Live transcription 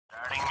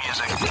Starting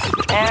music.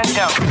 And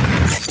go.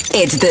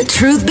 It's the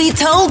Truth Be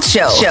Told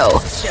show.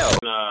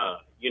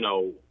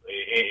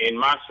 In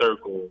my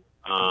circle,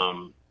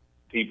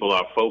 people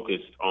are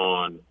focused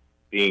on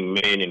being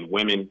men and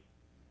women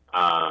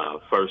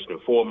first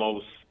and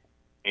foremost,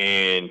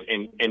 and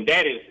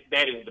that is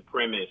the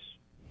premise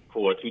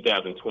for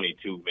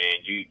 2022. Man,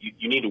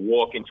 you need to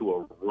walk into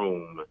a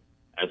room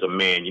as a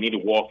man. You need to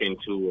walk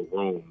into a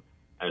room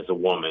as a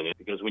woman,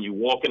 because when you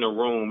walk in a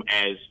room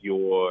as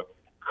your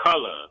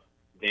color,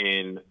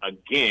 then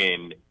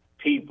again,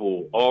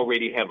 people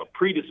already have a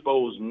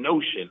predisposed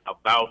notion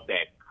about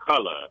that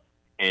color,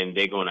 and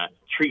they're going to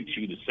treat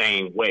you the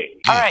same way.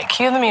 All right,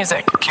 cue the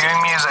music.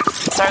 Cueing music.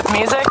 Start the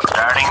music.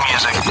 Starting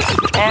music.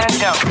 And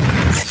go.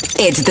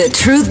 It's the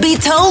Truth Be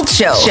Told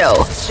show,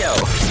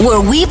 where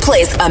we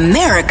place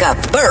America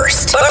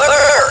first.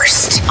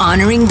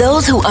 Honoring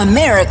those who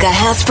America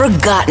has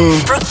forgotten.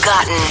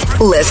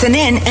 Listen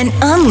in and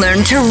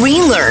unlearn to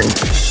relearn.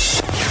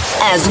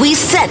 As we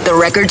set the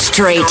record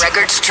straight.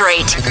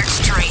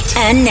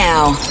 And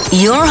now,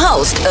 your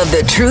host of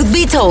the Truth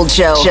Be Told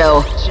show.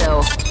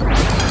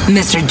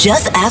 Mr.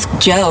 Just Ask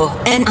Joe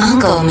and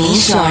Uncle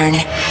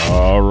Mishorn.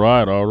 All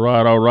right.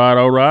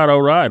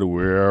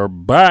 We're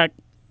back.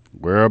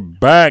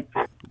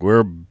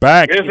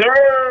 Yes,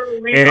 sir.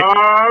 We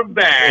are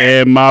back.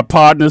 And my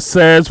partner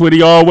says what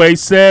he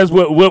always says.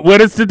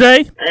 What is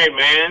today? Hey,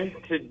 man,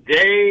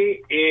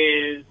 today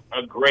is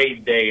a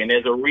great day, and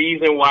there's a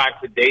reason why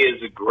today is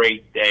a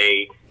great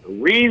day. The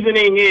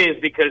reasoning is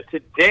because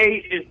today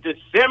is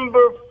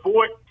December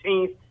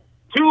 14th,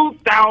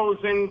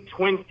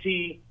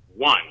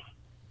 2021.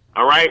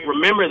 All right,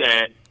 remember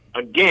that.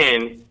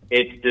 Again,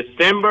 it's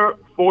December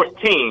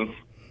 14th,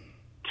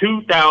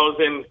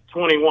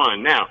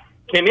 2021. Now,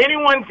 can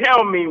anyone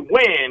tell me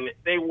when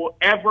they will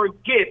ever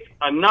get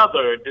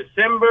another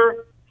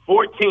December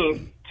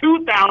 14th,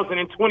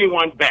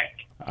 2021 back?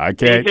 I can't.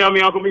 Can you tell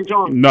me, Uncle B.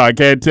 John? No, I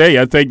can't tell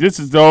you. I think this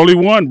is the only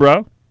one,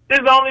 bro. This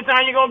is the only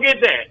time you're going to get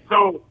that.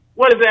 So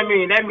what does that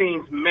mean? That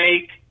means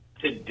make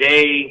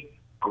today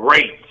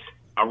great,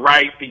 all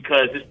right?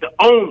 Because it's the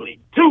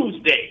only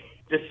Tuesday,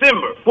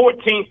 December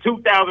 14th,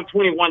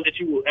 2021 that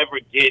you will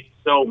ever get.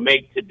 So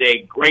make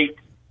today great.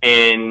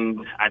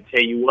 And I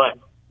tell you what,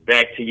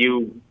 back to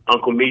you,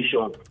 Uncle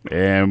Michon.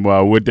 And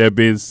with that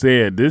being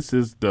said, this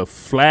is the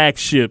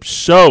flagship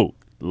show,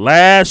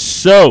 last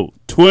show,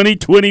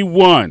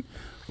 2021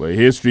 for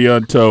History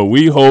Untold.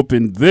 We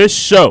hoping this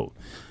show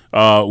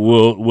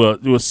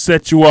will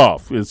set you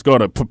off. It's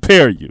gonna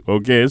prepare you.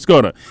 Okay, it's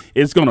gonna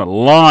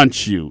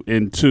launch you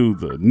into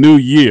the new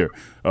year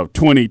of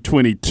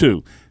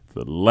 2022.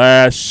 The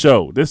last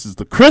show. This is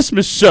the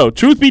Christmas show.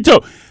 Truth be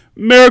told.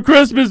 Merry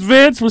Christmas,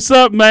 Vince. What's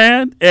up,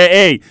 man?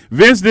 Hey,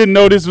 Vince didn't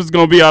know this was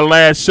gonna be our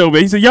last show,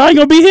 but he said, "Y'all ain't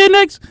gonna be here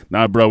next."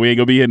 Nah, bro, we ain't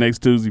gonna be here next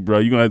Tuesday, bro.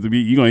 You gonna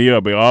hear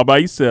it all by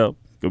yourself.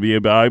 Gonna be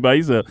here all by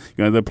yourself.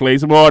 You're gonna have to play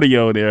some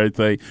audio and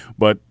everything.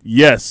 But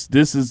yes,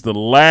 this is the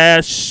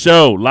last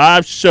show,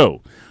 live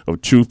show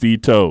of Truth Be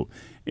Told,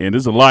 and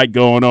there's a lot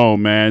going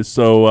on, man.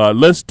 So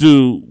let's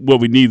do what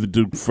we need to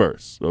do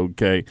first,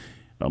 okay?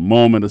 A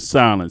moment of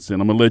silence,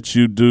 and I'm gonna let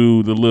you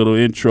do the little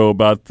intro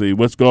about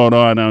what's going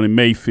on down in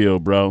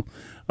Mayfield, bro.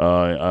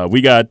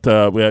 We got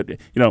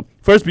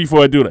first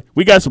before I do that,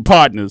 we got some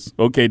partners,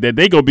 okay, that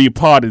they gonna be a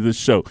part of this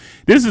show.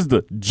 This is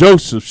the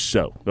Joseph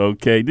Show,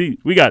 okay.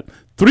 We got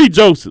 3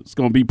 Josephs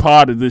gonna be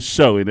part of this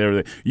show and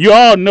everything. You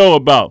all know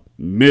about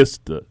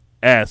Mr.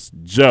 Ask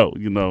Joe,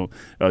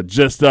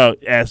 Just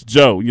Ask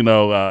Joe,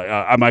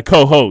 my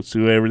co-host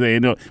and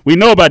everything. We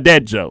know about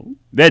that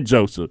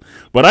Joseph.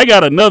 But I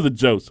got another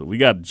Joseph. We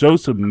got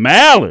Joseph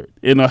Mallard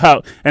in the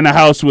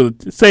house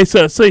with say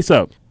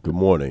something. Good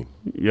morning.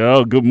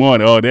 Yo, good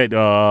morning.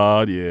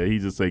 Yeah, he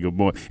just say good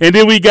morning. And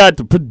then we got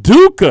the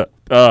Paducah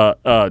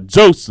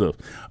Joseph.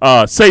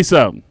 Say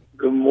something.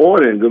 Good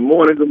morning.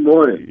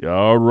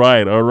 All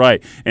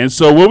right. And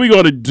so what we're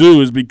going to do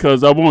is,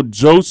 because I want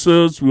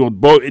Josephs,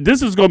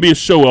 this is going to be a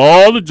show with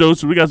all the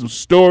Josephs. We got some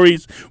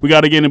stories we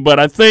got to get in. But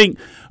I think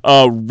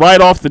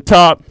right off the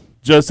top,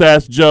 Just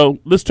Ask Joe,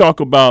 let's talk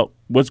about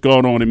what's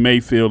going on in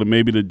Mayfield, and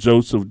maybe the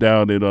Joseph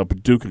down at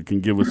Paducah can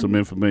give us some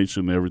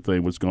information and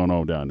everything, what's going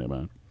on down there,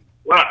 man.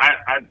 Well,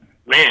 I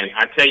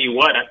tell you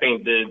what, I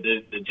think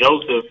the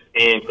Joseph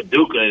in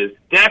Paducah is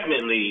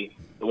definitely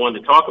the one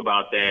to talk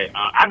about that.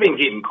 I've been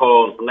getting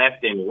calls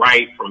left and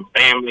right from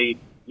family,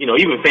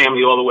 even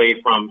family all the way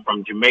from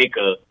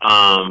Jamaica.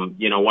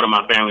 One of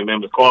my family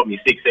members called me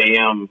 6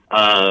 a.m.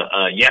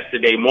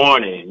 Yesterday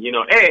morning.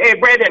 Hey,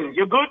 Brandon,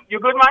 you good? You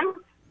good, man?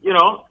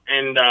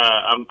 And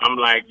I'm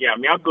like, yeah,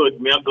 me are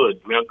good.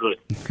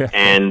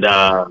 And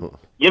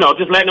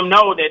just letting them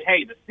know that,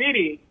 hey, the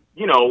city,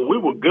 we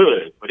were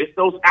good, but it's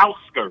those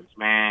outskirts,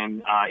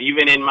 man.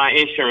 Even in my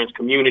insurance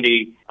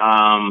community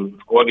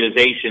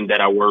organization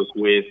that I work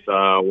with,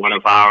 one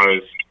of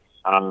ours,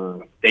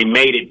 they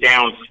made it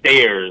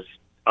downstairs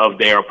of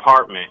their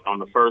apartment on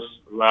the first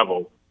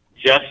level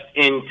just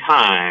in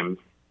time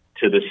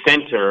to the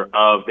center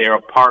of their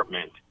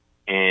apartment.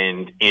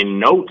 And in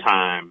no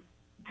time,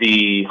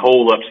 the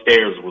whole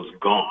upstairs was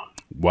gone.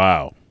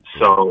 Wow.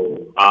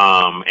 So,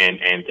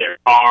 and their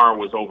car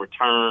was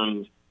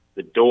overturned,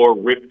 the door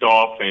ripped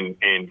off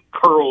and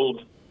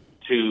curled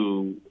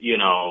to, you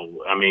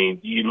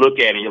look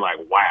at it and you're like,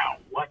 wow,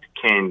 what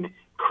can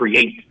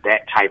create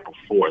that type of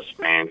force,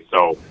 man?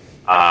 So,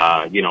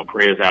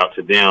 prayers out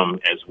to them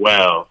as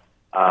well.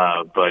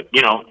 But,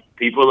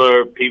 people,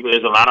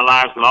 there's a lot of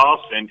lives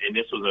lost, and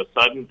this was a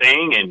sudden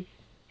thing,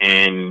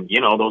 and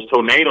those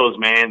tornadoes,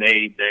 man,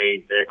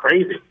 they're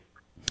crazy.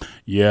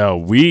 Yeah,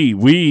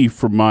 we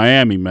from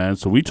Miami, man,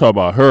 so we talk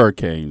about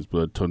hurricanes,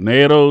 but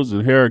tornadoes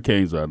and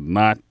hurricanes are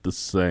not the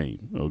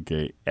same,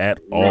 okay, at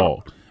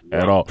all.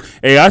 At all.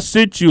 Hey, I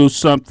sent you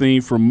something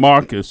from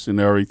Marcus and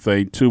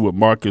everything, too, what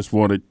Marcus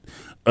wanted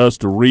us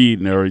to read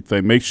and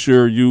everything. Make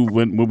sure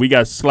when we got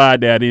to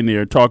slide that in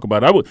there and talk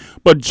about it.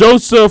 But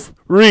Joseph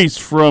Reese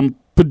from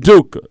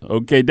Paducah,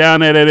 okay,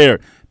 down at that area.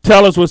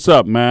 Tell us what's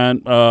up,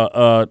 man.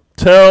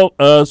 Tell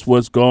us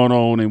what's going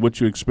on and what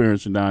you're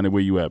experiencing down there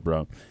where you at,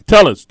 bro.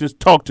 Tell us.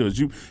 Just talk to us.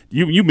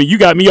 You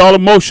got me all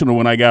emotional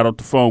when I got off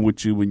the phone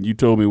with you when you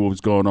told me what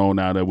was going on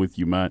out there with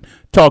you, man.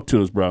 Talk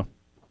to us, bro.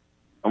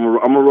 I'm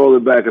gonna roll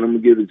it back and I'm gonna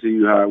give it to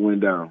you how it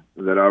went down.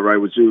 Is that all right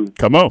with you?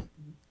 Come on.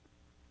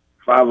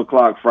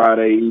 5:00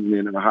 Friday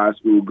evening, and the high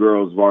school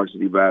girls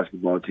varsity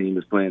basketball team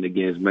is playing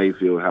against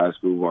Mayfield High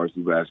School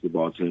varsity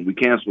basketball team. We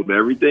canceled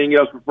everything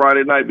else for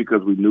Friday night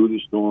because we knew the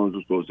storms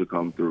were supposed to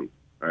come through.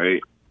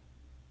 Right?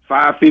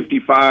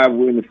 5:55,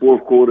 we're in the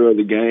fourth quarter of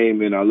the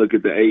game, and I look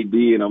at the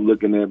AD and I'm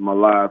looking at my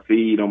live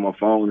feed on my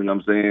phone, and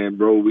I'm saying,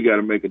 bro, we got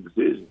to make a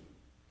decision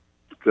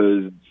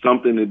because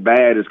something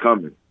bad is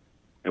coming.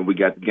 And we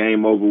got the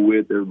game over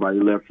with. Everybody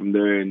left from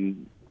there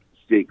in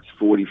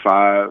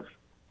 6:45.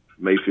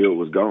 Mayfield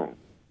was gone.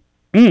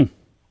 The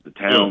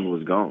town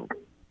was gone.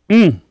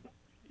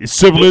 It's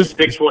simple as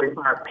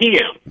 6:45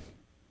 p.m.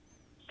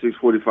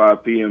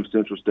 6:45 p.m.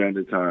 Central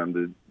Standard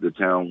Time. The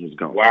town was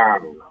gone.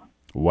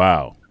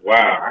 Wow.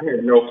 I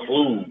had no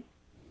clue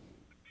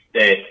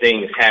that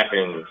things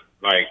happened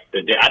like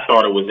the day. I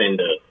thought it was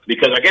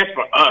because I guess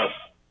for us,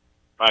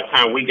 by the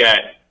time we got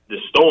the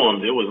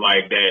storms, it was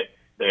like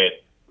that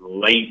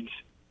late.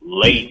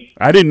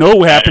 I didn't know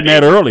what happened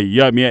that early.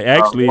 Yeah, I mean,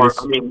 actually,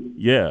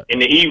 in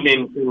the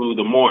evening to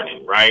the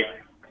morning, right?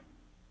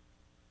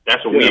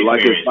 That's what we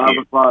like at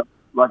 5:00.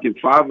 Like at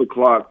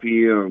 5:00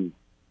 p.m.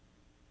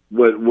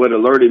 What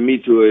alerted me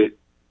to it?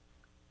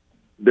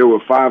 There were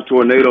 5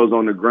 tornadoes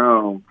on the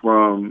ground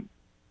from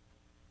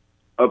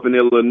up in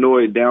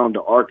Illinois down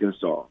to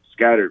Arkansas.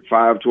 Scattered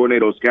 5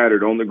 tornadoes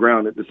scattered on the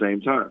ground at the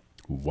same time.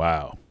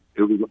 Wow!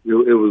 It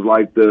was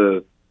like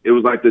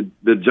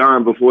the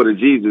John before the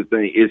Jesus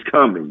thing. It's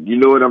coming. You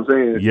know what I'm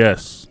saying?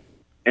 Yes.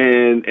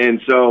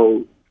 And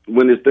so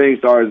when this thing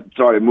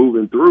started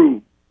moving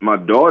through, my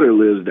daughter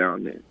lives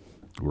down there.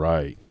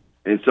 Right.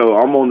 And so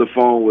I'm on the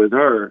phone with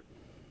her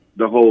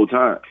the whole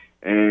time.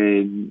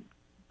 And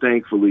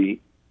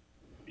thankfully,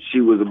 she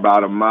was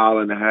about 1.5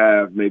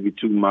 miles, maybe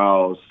 2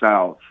 miles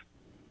south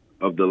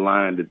of the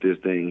line that this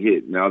thing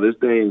hit. Now, this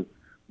thing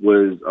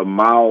was 1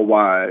 mile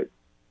wide,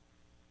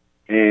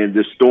 and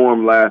the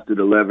storm lasted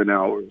 11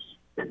 hours.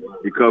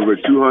 It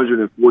covered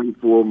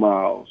 244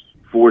 miles,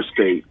 4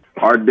 states.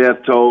 Our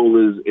death toll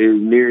is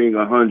nearing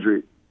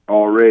 100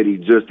 already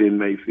just in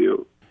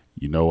Mayfield.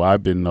 You know,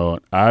 I've been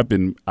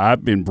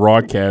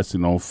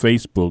broadcasting on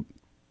Facebook.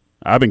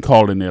 I've been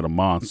calling it a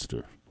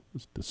monster.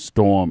 It's the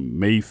Storm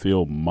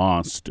Mayfield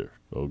monster.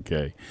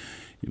 Okay,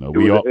 you know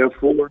we all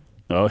F4.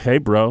 Oh, hey,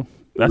 bro,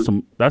 that's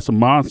a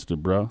monster,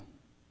 bro.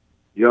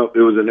 Yep,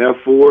 it was an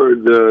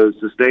F4. The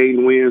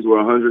sustained winds were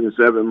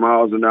 107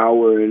 miles an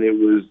hour, and it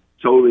was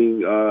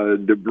totaling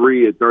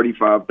debris at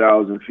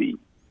 35,000 feet.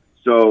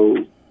 So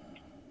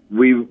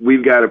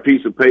we've got a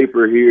piece of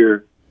paper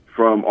here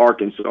from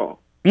Arkansas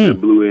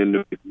that blew in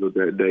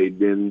that day.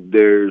 Then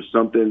there's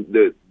something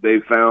that they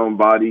found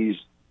bodies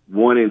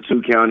 1 and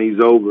 2 counties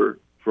over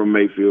from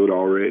Mayfield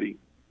already.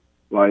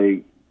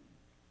 Like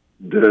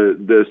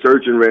the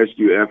search and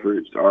rescue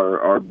efforts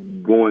are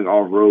going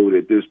off road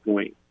at this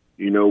point.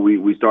 You know,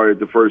 we started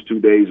the first 2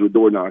 days with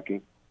door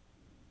knocking,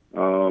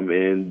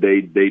 and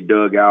they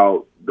dug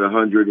out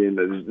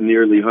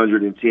nearly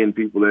 110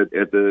 people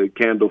at the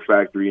candle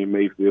factory in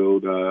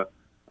Mayfield. I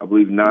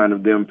believe 9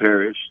 of them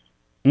perished.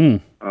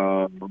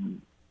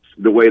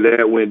 The way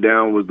that went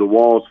down was the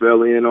walls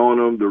fell in on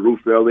them, the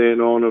roof fell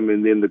in on them,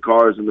 and then the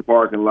cars in the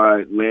parking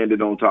lot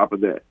landed on top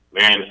of that.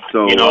 Man,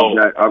 so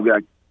I've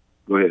got.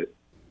 Go ahead.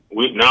 I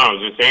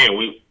was just saying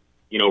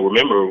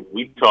remember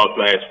we talked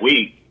last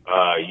week.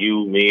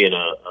 You, me, and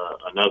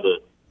another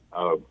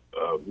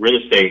real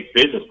estate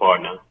business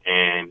partner,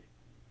 and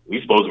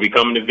we supposed to be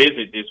coming to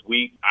visit this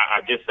week.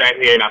 I just sat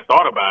here and I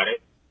thought about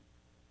it,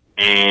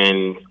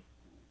 and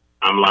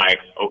I'm like,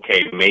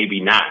 okay,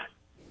 maybe not.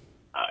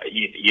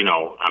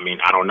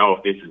 I don't know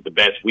if this is the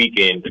best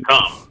weekend to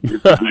come.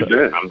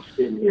 I'm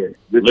sitting here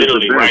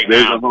literally right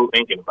now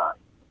thinking about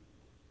it.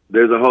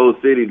 There's a whole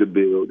city to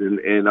build,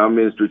 and I'm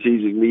in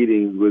strategic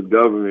meetings with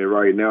government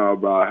right now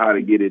about how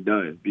to get it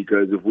done.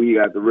 Because if we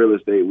got the real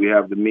estate, we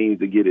have the means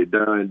to get it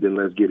done, then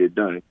let's get it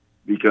done.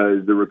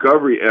 because the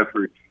recovery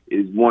effort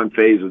is one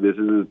phase of this.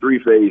 This is a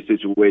 3-phase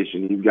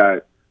situation. You've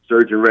got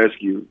search and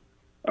rescue.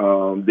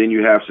 Then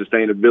you have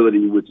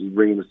sustainability, which is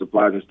bringing the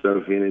supplies and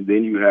stuff in, and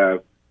then you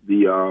have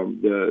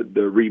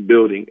the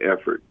rebuilding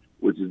effort,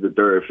 which is the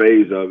 3rd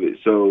phase of it.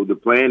 So the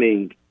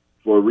planning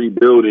for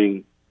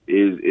rebuilding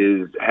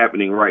is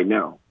happening right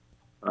now.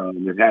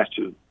 It has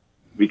to,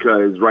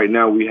 because right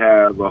now we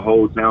have a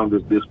whole town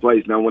that's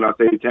displaced. Now, when I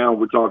say town,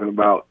 we're talking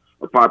about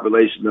a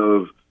population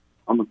of,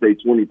 I'm gonna say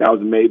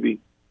 20,000 maybe.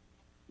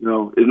 You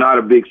know, it's not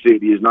a big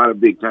city. It's not a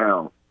big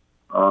town.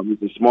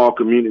 It's a small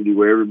community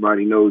where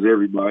everybody knows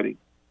everybody.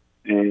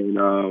 And,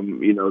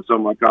 you know, some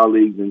of my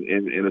colleagues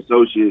and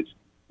associates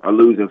are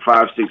losing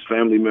 5-6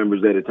 family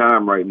members at a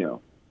time right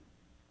now.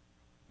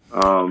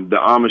 The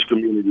Amish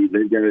community,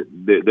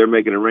 they're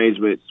making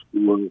arrangements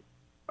for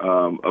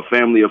a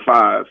family of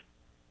 5.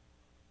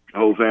 The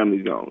whole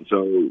family's gone.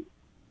 So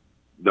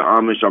the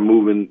Amish are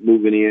moving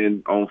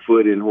in on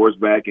foot and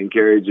horseback and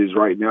carriages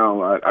right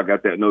now. I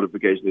got that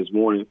notification this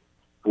morning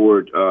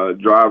for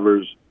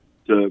drivers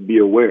to be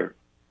aware,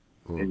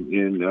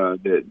 and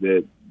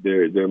that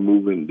they're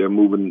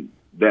moving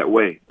that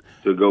way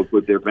to go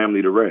put their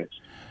family to rest.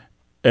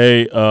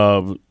 Hey,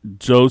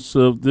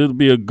 Joseph, this'll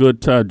be a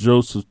good time,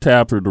 Joseph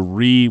Tapper, to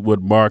read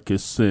what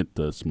Marcus sent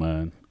us,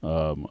 man.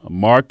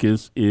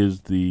 Marcus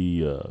is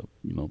the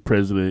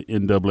president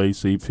of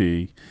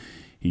NAACP.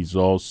 He's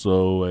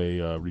also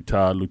a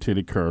retired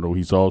lieutenant colonel.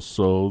 He's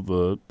also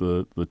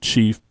the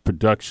chief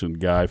production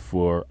guy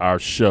for our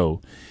show.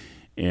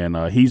 And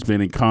he's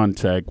been in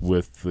contact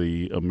with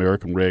the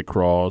American Red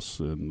Cross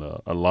and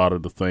a lot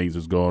of the things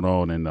that's going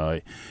on.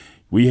 And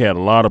we had a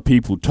lot of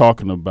people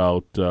talking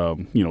about,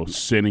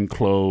 sending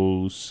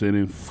clothes,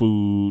 sending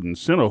food, and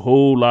sent a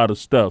whole lot of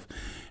stuff.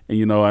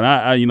 And,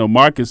 I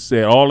Marcus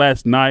said, all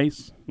that's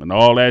nice and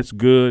all that's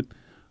good,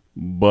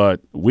 but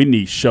we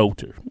need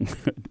shelter.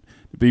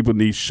 People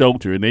need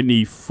shelter, and they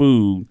need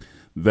food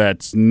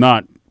that's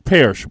not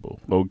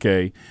perishable,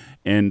 okay?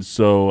 And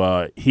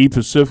so he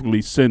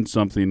specifically sent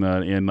something,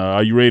 and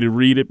are you ready to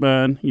read it,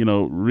 man?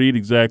 Read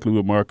exactly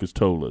what Marcus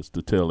told us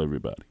to tell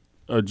everybody.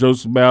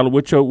 Joseph Ballard,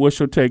 what's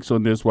your takes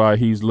on this, why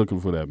he's looking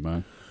for that,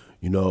 man?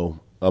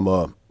 I'm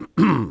a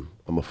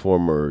I'm a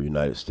former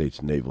United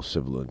States Naval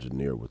Civil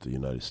Engineer with the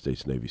United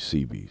States Navy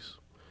Seabees.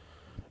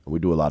 And we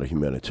do a lot of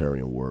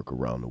humanitarian work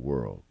around the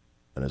world.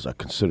 And as I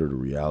consider the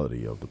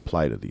reality of the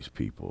plight of these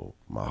people,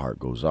 my heart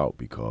goes out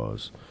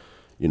because,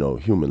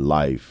 human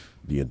life,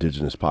 the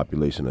indigenous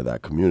population of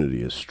that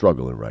community is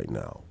struggling right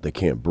now. They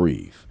can't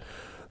breathe.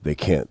 They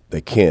can't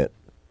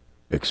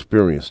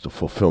experience the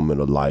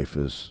fulfillment of life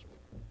as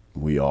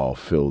we all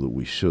feel that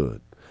we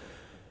should.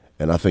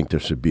 And I think there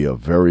should be a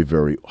very,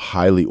 very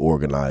highly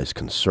organized,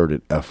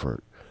 concerted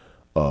effort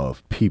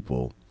of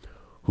people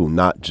who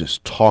not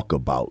just talk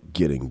about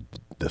getting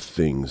the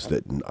things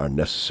that are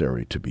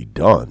necessary to be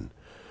done.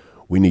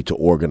 We need to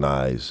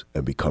organize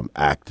and become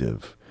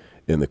active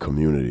in the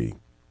community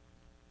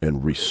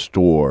and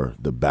restore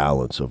the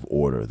balance of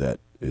order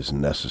that is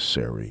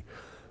necessary,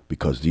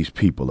 because these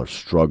people are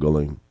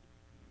struggling,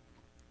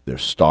 they're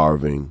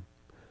starving,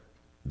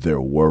 they're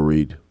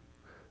worried,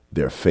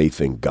 their faith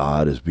in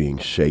God is being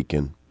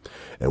shaken,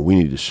 and we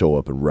need to show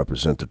up and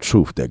represent the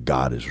truth that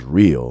God is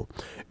real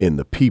in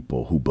the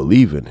people who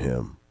believe in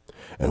him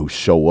and who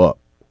show up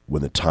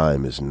when the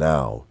time is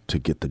now to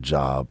get the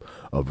job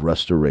of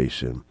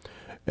restoration.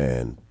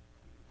 And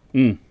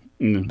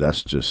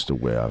that's just the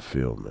way I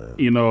feel, man.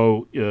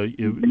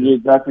 You're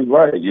exactly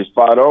right. You're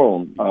spot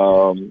on.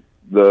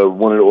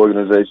 One of the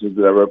organizations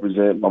that I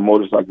represent, my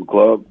motorcycle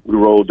club, we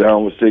rolled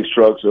down with 6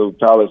 trucks of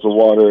pallets of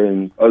water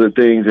and other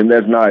things, and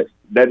that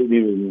didn't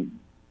even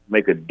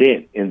make a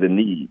dent in the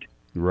need.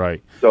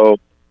 Right. So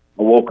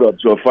I woke up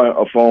to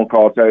a phone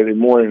call Saturday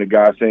morning, a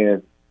guy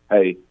saying,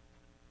 "Hey,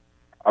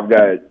 I've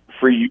got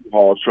free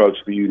U-Haul trucks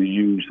for you to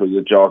use so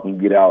that y'all can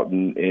get out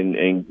and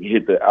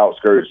hit the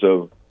outskirts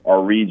of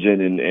our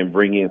region and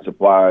bring in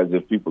supplies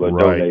if people are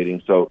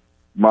donating." So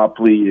my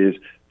plea is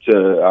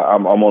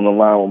I'm on the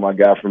line with my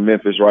guy from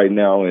Memphis right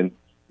now, and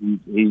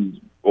he's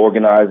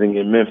organizing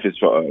in Memphis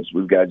for us.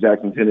 We've got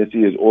Jackson,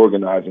 Tennessee is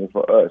organizing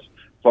for us.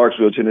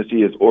 Clarksville,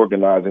 Tennessee is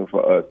organizing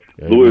for us.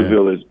 Amen.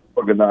 Louisville is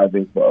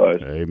organizing for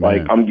us. Amen.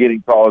 Like, I'm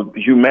getting calls.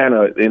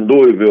 Humana in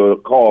Louisville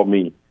called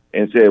me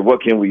and said,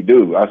 "What can we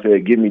do?" I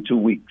said, "Give me 2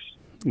 weeks."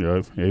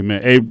 Yeah,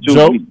 amen. Hey,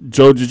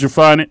 Joe, did you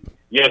find it?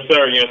 Yes,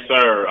 sir. Yes,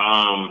 sir.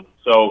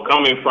 So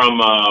coming from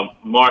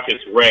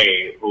Marcus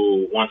Ray,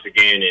 who once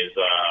again is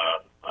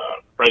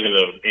president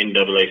of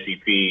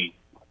NAACP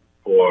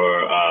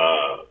for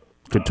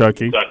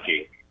Kentucky.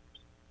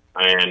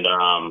 And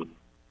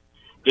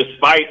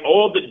despite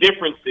all the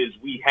differences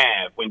we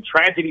have, when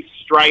tragedy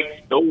strikes,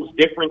 those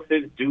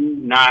differences do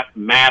not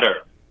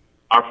matter.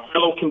 Our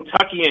fellow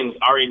Kentuckians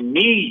are in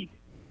need,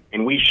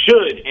 and we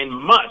should and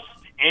must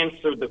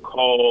answer the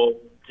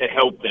call to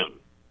help them.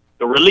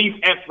 The relief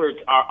efforts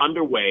are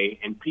underway,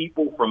 and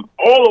people from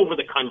all over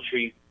the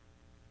country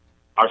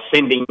are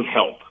sending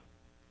help.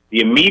 The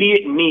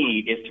immediate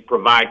need is to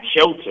provide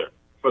shelter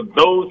for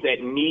those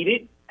that need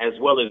it as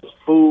well as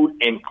food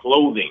and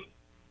clothing.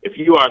 If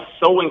you are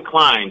so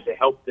inclined to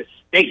help the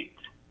state,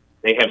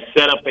 they have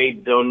set up a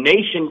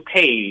donation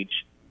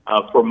page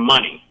for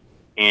money,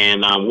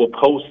 and we'll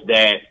post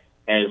that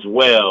as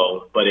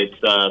well. But it's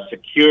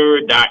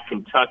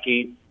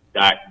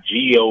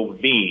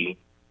secure.kentucky.gov,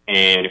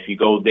 and if you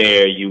go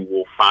there, you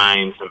will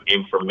find some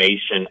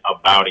information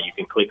about it. You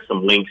can click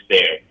some links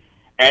there.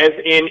 As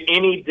in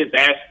any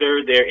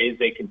disaster, there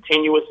is a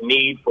continuous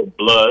need for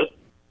blood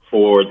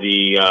for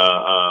the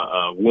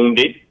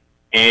wounded.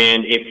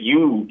 And if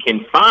you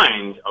can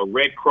find a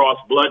Red Cross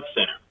blood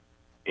center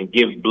and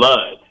give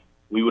blood,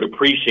 we would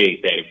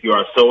appreciate that. If you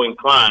are so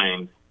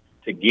inclined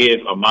to give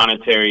a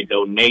monetary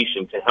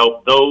donation to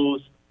help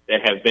those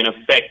that have been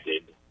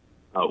affected,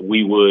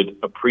 we would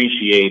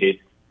appreciate it.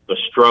 The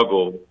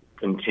struggle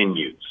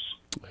continues.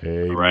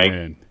 Amen.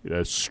 Right?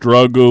 The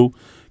struggle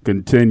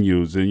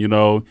continues. And,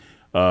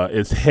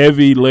 it's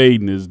heavy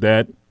laden as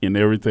that in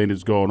everything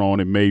that's going on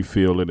in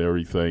Mayfield and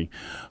everything.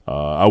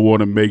 I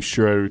want to make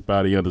sure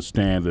everybody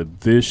understands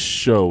that this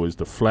show is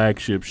the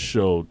flagship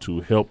show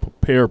to help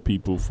prepare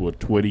people for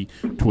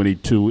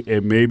 2022,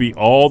 and maybe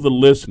all the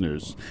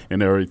listeners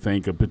and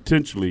everything could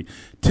potentially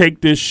take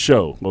this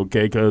show,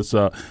 okay? Because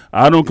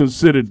I don't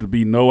consider it to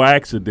be no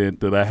accident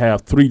that I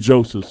have 3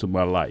 Josephs in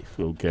my life,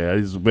 okay?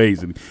 It's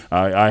amazing.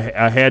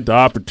 I had the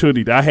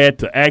opportunity. I had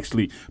to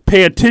actually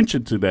pay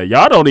attention to that.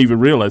 Y'all don't even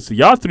realize. See,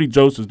 y'all 3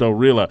 Josephs don't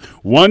realize.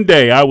 One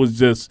day I was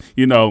just,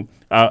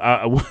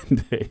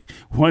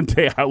 one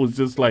day I was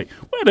just like,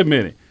 wait a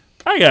minute,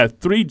 I got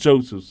 3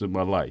 Josephs in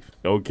my life,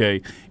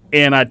 okay?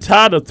 And I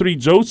tied the 3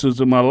 Josephs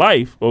in my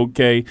life,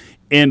 okay,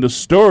 and the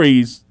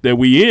stories that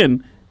we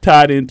in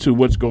tied into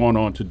what's going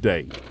on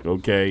today,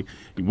 okay?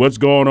 What's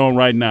going on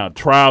right now,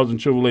 trials and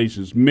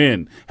tribulations,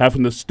 men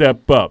having to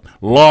step up,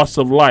 loss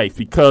of life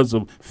because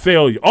of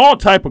failure, all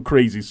type of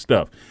crazy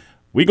stuff.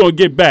 We're going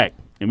to get back,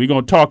 and we're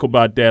going to talk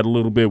about that a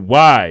little bit,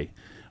 why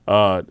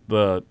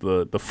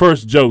the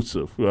first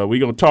Joseph. We're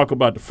going to talk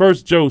about the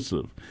first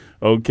Joseph,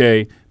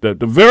 okay? The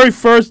very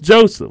first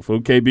Joseph,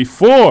 okay,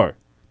 before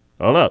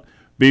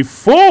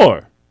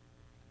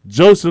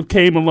Joseph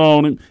came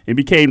along and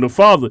became the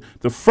father,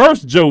 the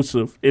first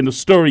Joseph in the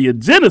story of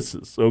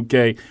Genesis,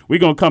 okay? We're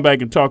going to come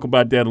back and talk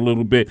about that a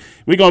little bit.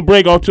 We're going to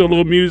break off to a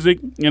little music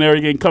and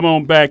everything. Come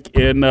on back,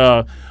 and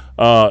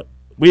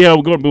when we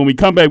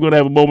come back, we're going to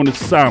have a moment of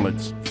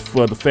silence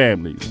for the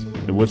families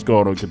and what's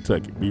going on in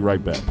Kentucky. Be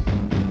right back.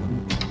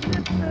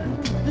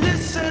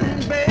 Listen,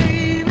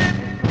 baby,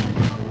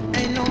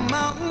 ain't no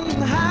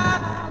mountain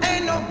high,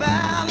 ain't no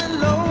valley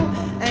low,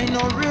 ain't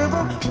no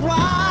river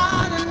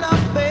wide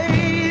enough,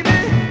 baby.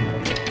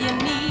 You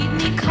need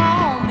me,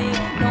 call me,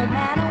 no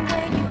matter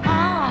where you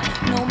are,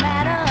 no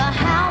matter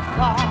how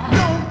far.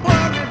 Don't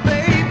worry,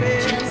 baby,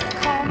 Just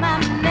call my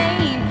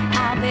name,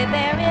 I'll be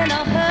there in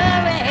a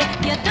hurry.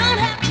 You don't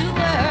have to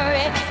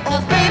worry,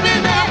 'cause baby,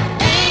 there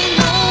ain't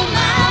no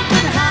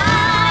mountain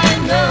high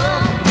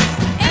enough,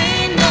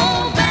 ain't no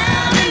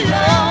valley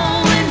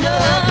low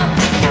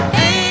enough,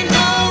 ain't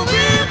no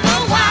river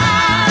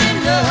wide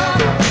enough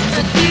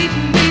to keep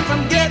me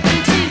from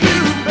getting to you,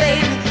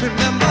 baby.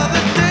 remember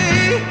the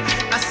day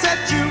I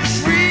set you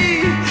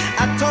free.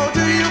 I told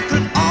you you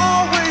could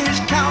always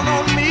count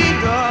on me,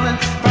 darling.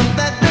 From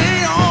that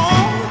day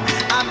on,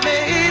 I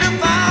made a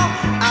vow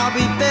I'll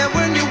be there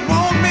when you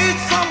want me,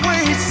 some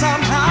way,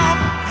 somehow.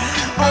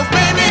 Oh,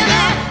 baby,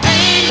 There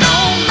ain't no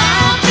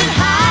mountain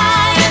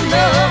high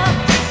enough,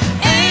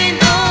 ain't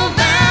no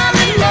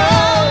valley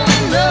low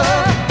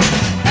enough,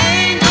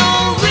 ain't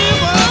no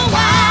river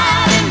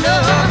wide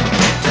enough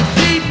to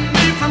keep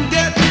me from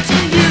getting to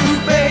you,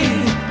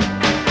 babe.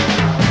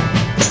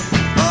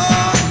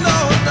 Oh, no,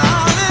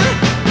 darling.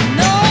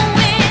 No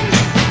wind,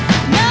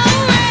 no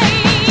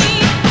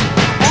rain,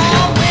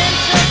 or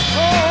winter's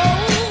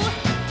cold.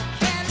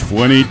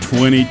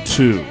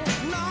 2022.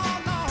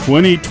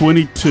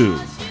 2022.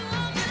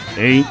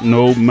 Ain't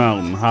no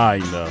mountain high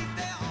enough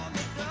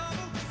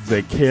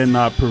that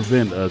cannot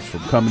prevent us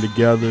from coming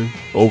together,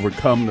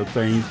 overcoming the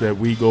things that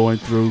we going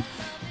through,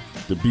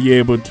 to be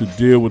able to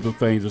deal with the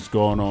things that's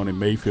going on in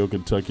Mayfield,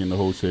 Kentucky, and the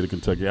whole state of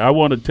Kentucky. I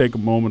want to take a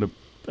moment of,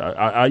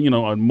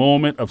 a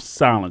moment of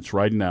silence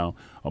right now,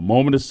 a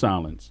moment of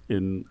silence,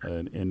 and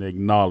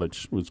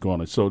acknowledge what's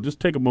going on. So just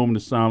take a moment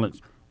of silence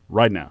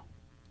right now.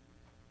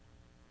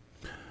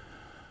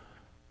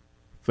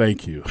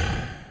 Thank you.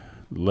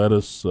 Let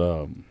us,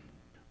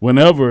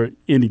 whenever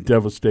any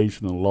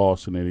devastation and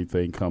loss and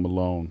anything come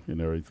along and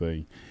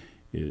everything,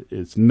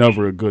 it's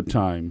never a good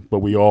time, but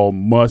we all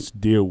must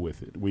deal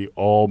with it. We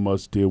all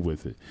must deal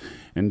with it.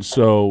 And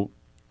so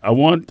I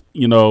want,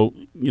 and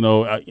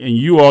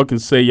you all can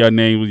say your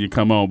name when you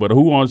come on, but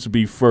who wants to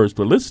be first?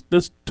 But let's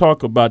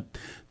talk about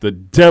the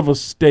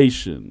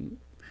devastation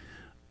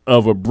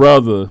of a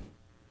brother,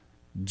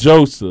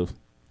 Joseph,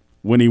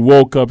 when he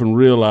woke up and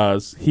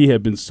realized he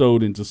had been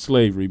sold into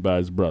slavery by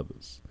his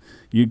brothers.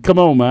 You come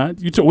on, man.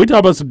 We talk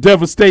about some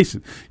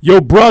devastation. Your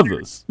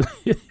brothers,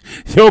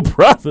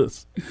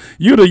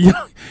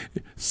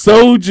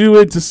 sold you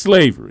into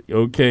slavery.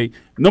 Okay,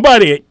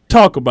 nobody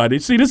talk about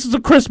it. See, this is a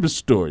Christmas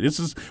story. This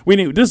is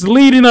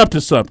leading up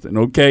to something.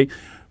 Okay,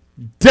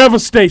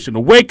 devastation. To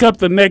wake up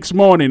the next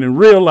morning and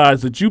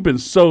realize that you've been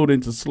sold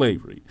into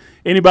slavery.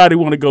 Anybody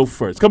want to go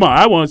first? Come on,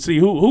 I want to see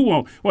who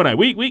won't.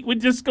 We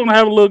just gonna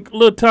have a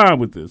little time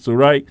with this. All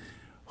right,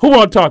 who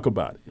want to talk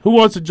about it? Who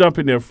wants to jump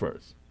in there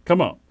first? Come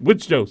on,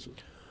 which Joseph?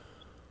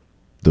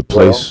 The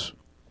place.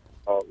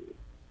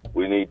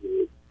 We need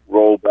to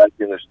roll back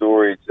in the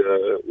story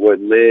to what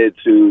led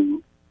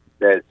to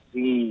that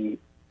seed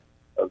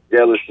of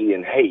jealousy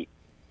and hate.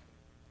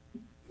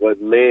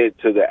 What led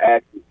to the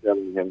act of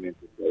selling him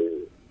into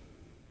slavery.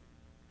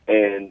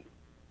 And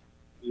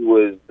he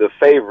was the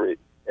favorite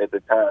at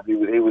the time. He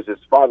was his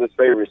father's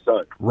favorite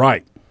son.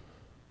 Right.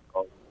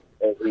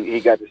 And he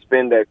got to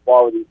spend that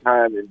quality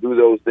time and do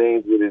those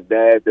things with his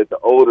dad that the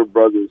older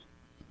brothers,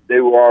 they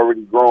were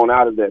already grown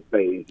out of that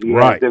phase. He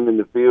had them in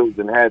the fields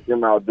and had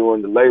them out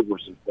doing the labor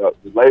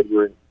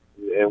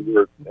and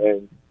work.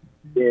 And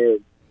then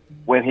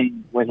when he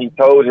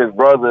told his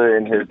brother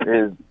and his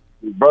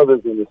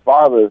brothers and his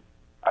father,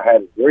 I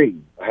had a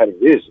dream, I had a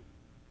vision,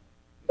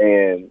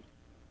 and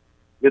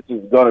this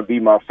is going to be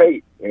my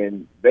fate.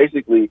 And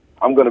basically,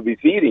 I'm going to be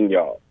feeding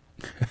y'all.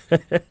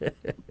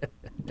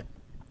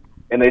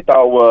 And they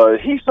thought, well,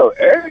 he's so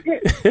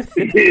arrogant. Just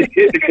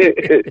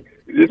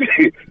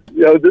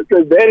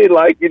because daddy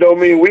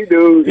we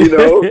do,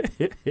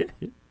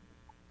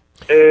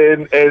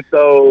 And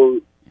so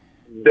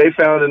they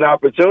found an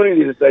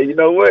opportunity to say, you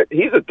know what,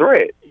 he's a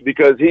threat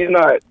because he's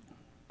not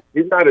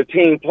a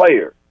team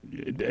player.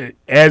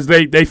 As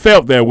they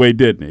felt that way,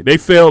 didn't they? They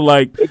felt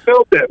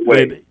that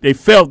way. They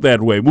felt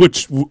that way,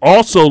 which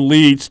also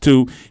leads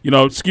to,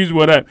 excuse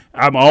me,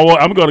 I'm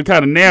going to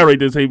kind of narrate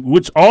this,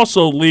 which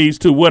also leads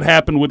to what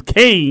happened with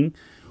Cain,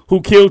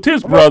 who killed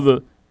his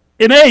brother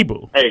in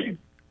Abel. Hey,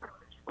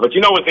 but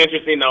you know what's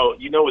interesting though?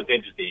 You know what's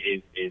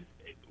interesting is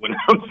when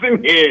I'm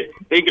sitting here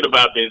thinking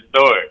about this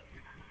story,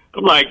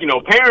 I'm like,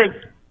 parents,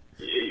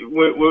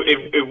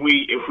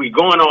 if we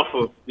going off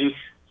of this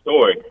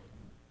story.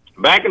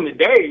 Back in the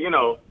day,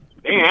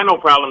 they ain't had no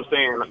problem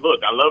saying,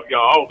 look, I love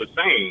y'all all the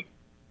same,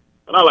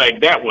 but I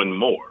like that one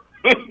more.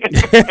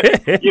 Nowadays,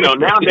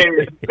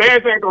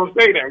 parents ain't going to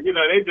say that.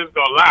 They just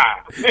going to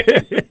lie.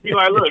 Be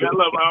like, look, I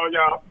love all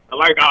y'all. I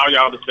like all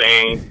y'all the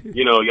same.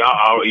 Y'all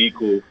all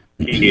equal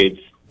kids.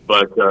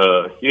 But,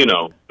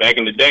 back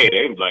in the day,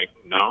 they was like,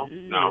 no.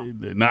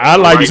 I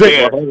like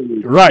that.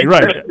 Right.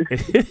 Like,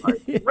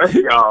 the rest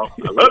of y'all,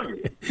 I love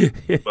you.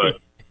 But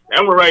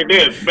that one right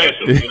there is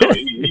special.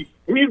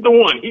 He's the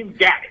one. He's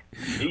got it.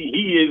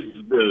 He is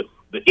the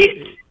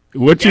it.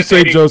 What you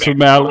say, Joseph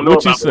Mallon?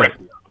 What you say?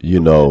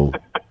 The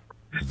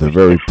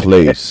very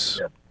place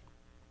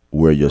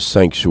where your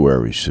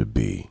sanctuary should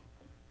be,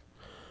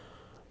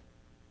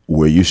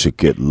 where you should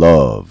get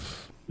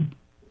love,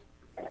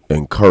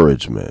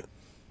 encouragement,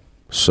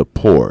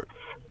 support,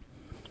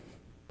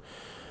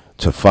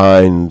 to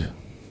find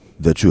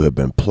that you have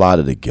been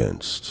plotted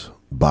against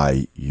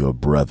by your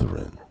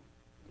brethren,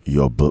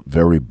 your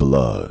very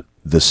blood.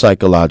 The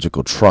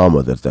psychological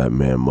trauma that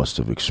man must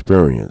have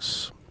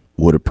experienced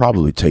would have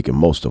probably taken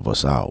most of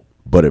us out,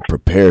 but it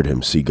prepared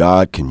him. See,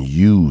 God can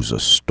use a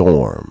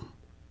storm.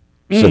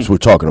 Since we're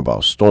talking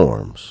about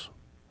storms,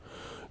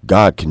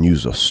 God can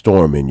use a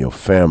storm in your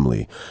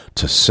family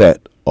to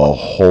set a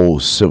whole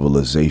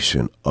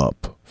civilization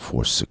up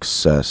for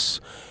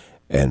success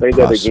and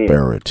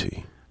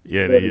prosperity.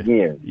 Yeah.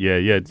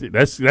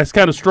 That's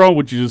kind of strong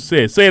what you just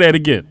said. Say that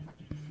again.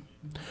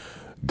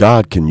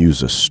 God can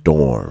use a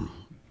storm.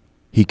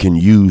 He can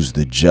use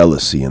the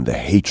jealousy and the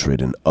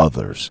hatred in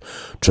others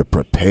to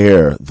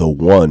prepare the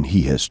one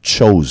he has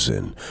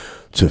chosen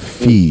to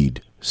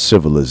feed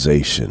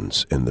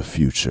civilizations in the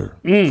future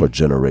for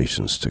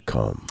generations to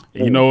come.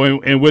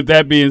 And with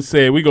that being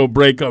said, we go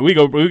break up. We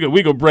go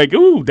break.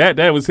 Ooh,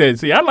 that was it.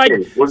 See, I like.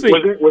 Was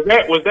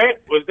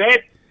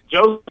that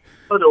Joseph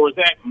or was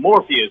that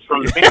Morpheus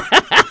from the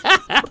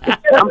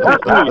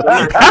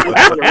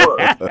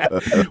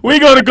We're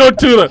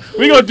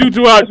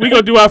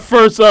gonna do our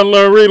first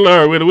unlearn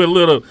relearn with a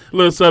little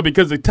something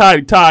because it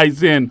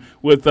ties in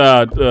with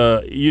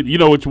you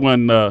know which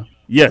one.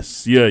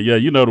 Yes, yeah,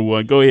 you know the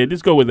one. Go ahead,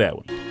 just go with that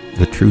one.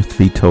 The Truth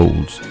Be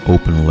Told's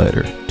open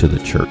letter to the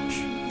church.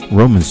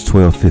 Romans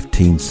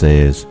 12:15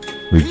 says,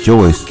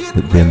 "Rejoice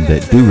with them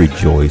that do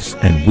rejoice,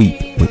 and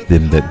weep with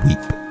them that weep."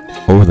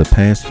 Over the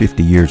past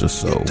 50 years or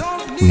so,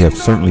 we have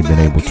certainly been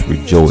able to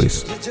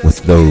rejoice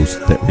with those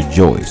that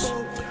rejoice.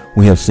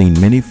 We have seen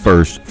many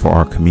firsts for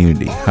our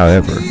community.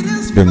 However,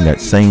 during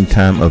that same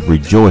time of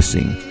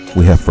rejoicing,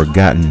 we have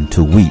forgotten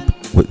to weep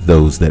with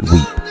those that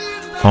weep.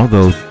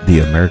 Although the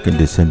American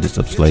descendants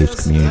of slaves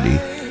community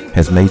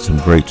has made some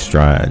great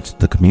strides,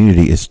 the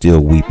community is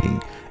still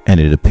weeping, and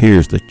it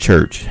appears the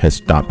church has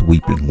stopped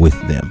weeping with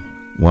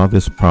them. While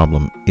this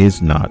problem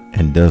is not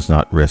and does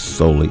not rest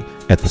solely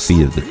at the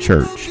feet of the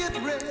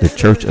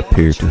church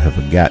appears to have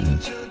forgotten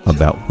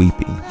about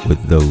weeping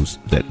with those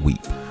that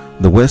weep.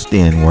 The West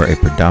End, where a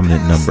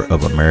predominant number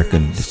of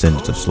American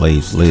descendants of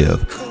slaves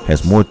live,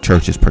 has more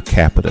churches per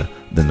capita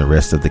than the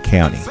rest of the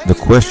county. The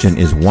question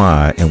is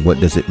why, and what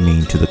does it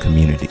mean to the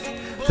community?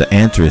 The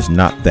answer is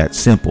not that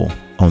simple.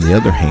 On the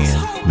other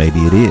hand, maybe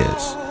it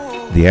is.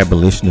 The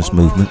abolitionist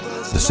movement,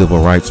 the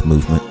civil rights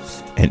movement,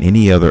 and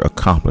any other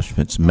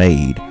accomplishments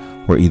made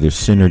were either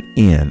centered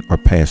in or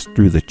passed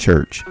through the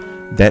church.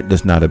 That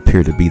does not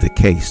appear to be the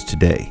case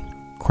today.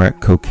 Crack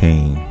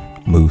cocaine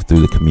moved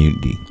through the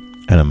community,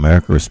 and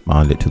America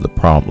responded to the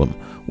problem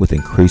with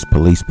increased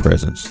police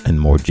presence and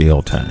more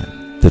jail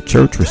time. The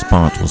church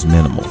response was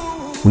minimal.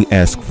 We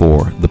asked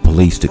for the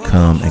police to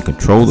come and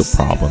control the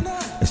problem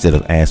instead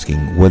of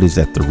asking what is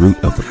at the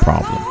root of the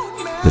problem.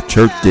 The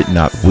church did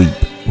not weep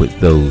with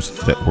those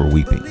that were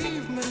weeping.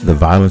 The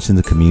violence in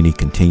the community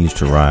continues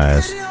to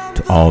rise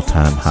to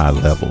all-time high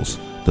levels.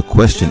 The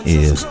question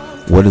is,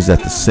 what is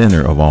at the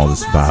center of all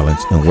this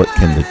violence, and what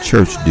can the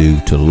church do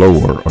to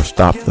lower or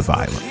stop the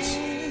violence?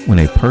 When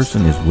a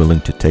person is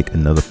willing to take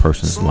another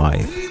person's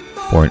life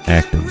for an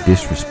act of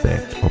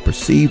disrespect or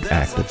perceived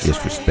act of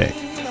disrespect,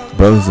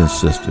 brothers and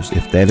sisters,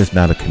 if that is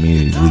not a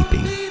community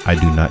weeping, I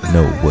do not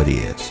know what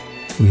is.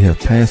 We have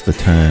passed the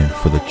time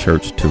for the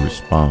church to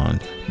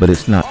respond, but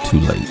it's not too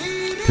late.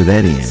 To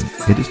that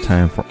end, it is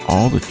time for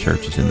all the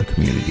churches in the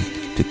community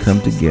to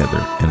come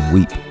together and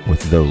weep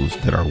with those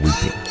that are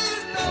weeping.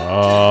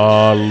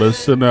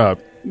 Listen up.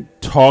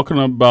 Talking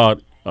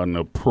about an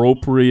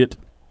appropriate,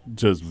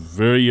 just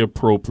very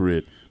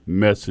appropriate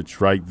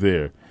message right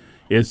there.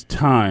 It's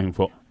time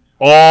for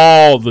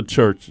all the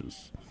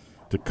churches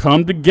to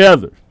come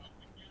together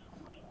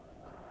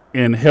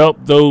and help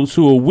those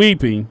who are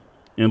weeping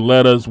and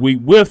let us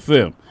weep with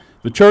them.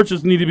 The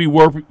churches need to be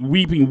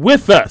weeping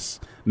with us,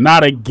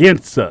 not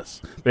against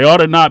us. They ought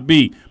to not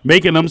be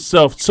making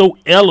themselves so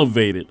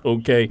elevated,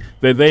 okay,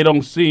 that they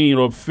don't see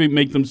or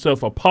make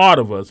themselves a part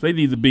of us. They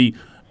need to be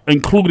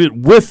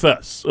included with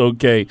us,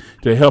 okay,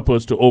 to help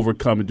us to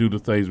overcome and do the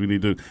things we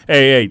need to do.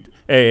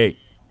 Hey,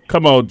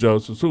 come on,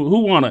 Joseph. Who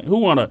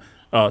wanna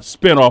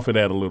spin off of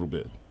that a little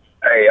bit?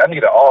 Hey, I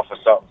need to offer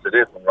something to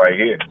this one right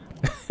here.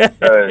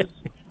 Because,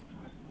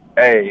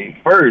 hey,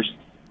 first,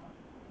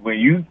 when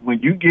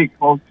you get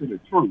close to the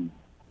truth,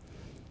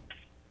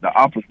 the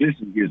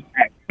opposition gets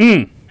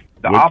active.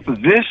 The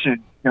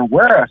opposition can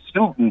wear a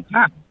suit and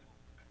tie.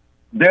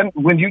 Then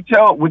when you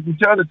tell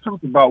the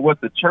truth about what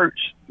the church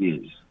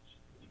is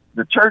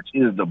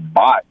the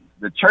body.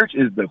 The church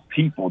is the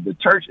people. The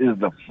church is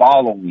the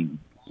following.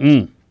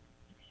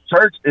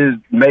 Church is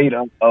made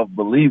up of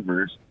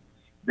believers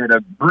that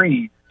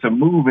agree to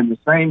move in the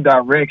same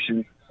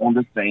direction on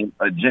the same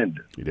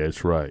agenda.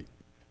 That's right.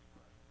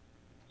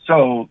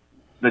 So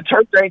the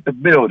church ain't the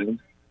building.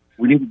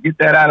 We need to get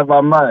that out of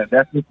our mind.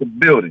 That's just the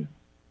building.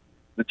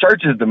 The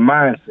church is the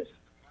mindset.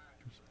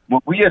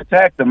 When we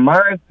attack the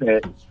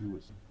mindset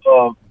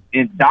of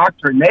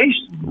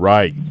indoctrination,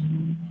 right?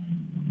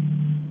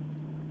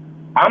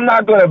 I'm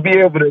not going to be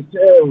able to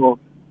tell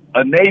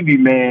a Navy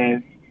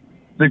man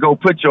to go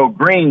put your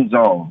greens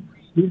on.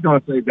 He's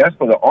going to say that's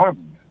for the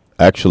Army.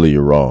 Actually,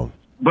 you're wrong.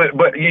 But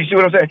you see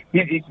what I'm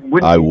saying?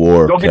 I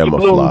wore go get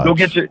camouflage. Your blue, go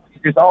get your.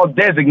 It's all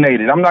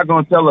designated. I'm not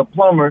going to tell a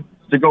plumber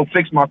to go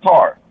fix my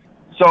car.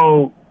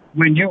 So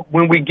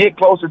when we get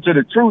closer to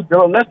the truth,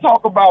 though, let's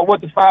talk about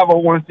what the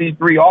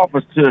 501c3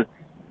 offers to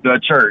the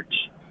church.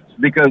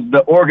 Because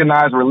the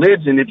organized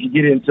religion, if you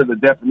get into the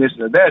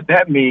definition of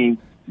that means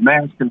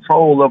mass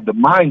control of the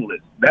mindless.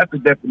 That's the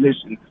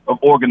definition of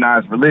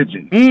organized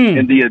religion.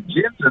 And the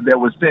agenda that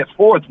was set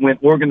forth when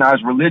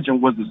organized religion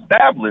was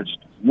established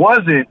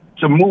wasn't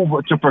to move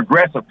or to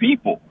progress a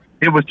people.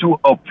 It was to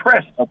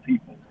oppress a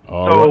people.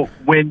 So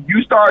when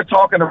you start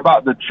talking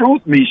about the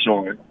truth,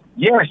 Mishon,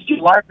 yes, your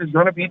life is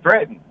going to be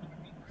threatened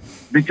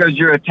because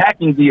you're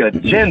attacking the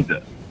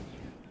agenda.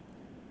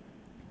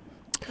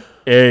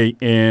 Hey,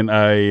 and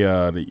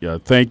I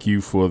thank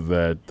you for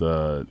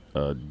that,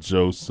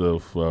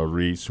 Joseph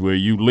Reese. Where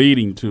you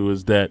leading to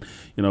is that,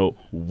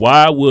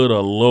 why would a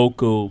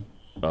local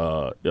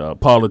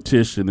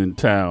politician in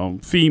town,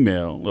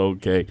 female,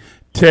 okay,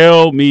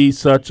 tell me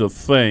such a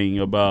thing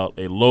about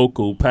a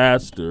local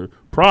pastor,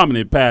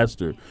 prominent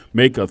pastor,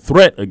 make a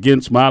threat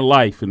against my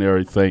life and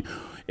everything?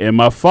 And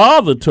my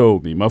father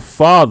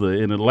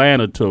in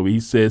Atlanta told me, he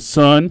said,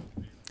 son,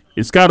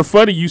 it's kind of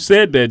funny you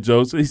said that,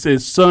 Joseph. He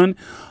said, son,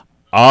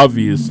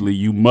 obviously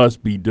you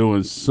must be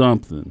doing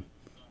something.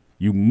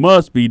 You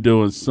must be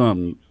doing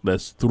something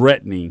that's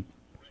threatening,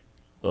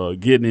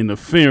 getting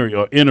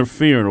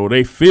interfering, or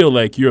they feel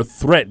like you're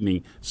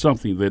threatening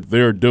something that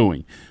they're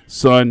doing.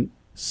 Son,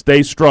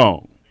 stay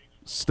strong,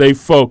 stay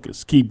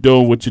focused, keep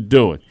doing what you're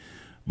doing,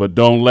 but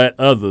don't let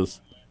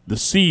others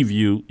deceive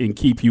you and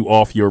keep you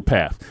off your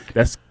path.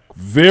 That's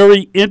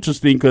very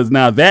interesting because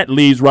now that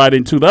leads right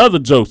into the other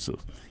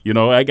Joseph.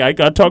 I got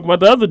to talk about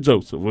the other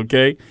Joseph,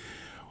 okay?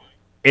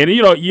 And,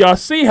 y'all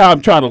see how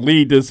I'm trying to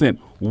lead this in.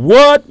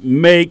 What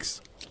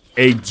makes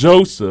a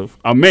Joseph,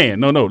 a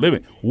man,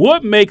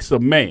 what makes a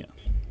man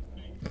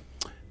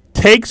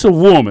takes a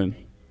woman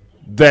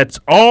that's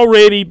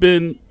already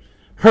been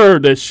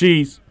heard that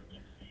she's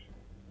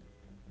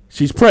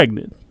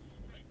pregnant,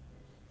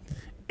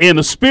 and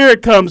the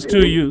spirit comes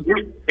to you.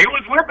 He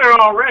was with her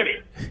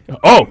already.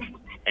 Oh.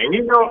 And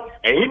you know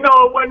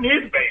it wasn't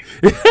his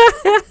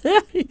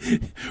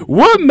baby.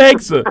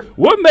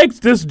 What makes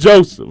this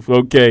Joseph,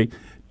 okay,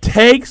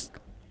 takes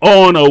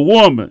on a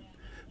woman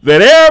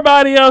that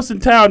everybody else in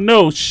town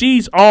knows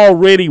she's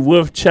already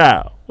with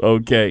child,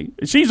 okay?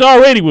 She's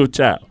already with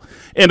child.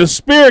 And the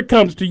spirit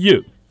comes to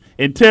you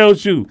and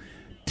tells you,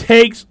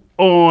 takes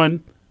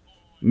on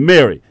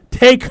Mary.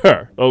 Take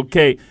her,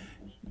 okay?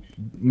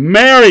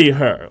 Marry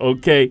her,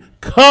 okay?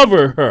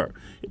 Cover her.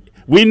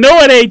 We know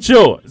it ain't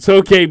yours,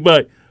 okay,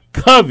 but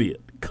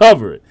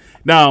cover it.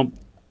 Now,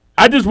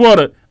 I just want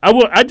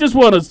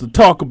us to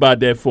talk about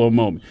that for a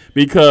moment,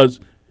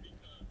 because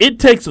it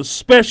takes a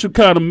special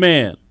kind of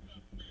man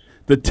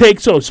that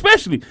takes on,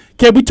 especially,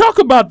 can we talk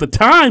about the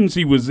times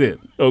he was in,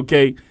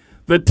 okay?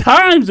 The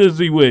times as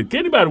he went.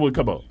 Anybody want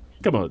to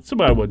come on,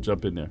 somebody want to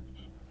jump in there.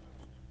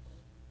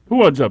 Who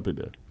want to jump in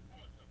there?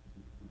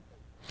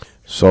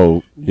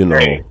 So,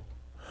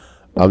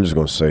 I'm just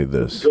going to say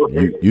this.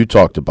 You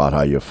talked about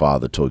how your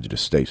father told you to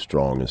stay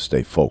strong and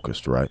stay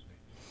focused, right?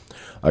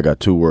 I got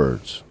 2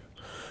 words.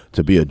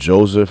 To be a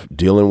Joseph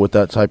dealing with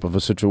that type of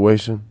a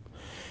situation,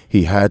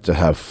 he had to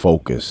have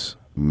focus,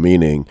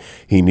 meaning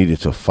he needed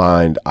to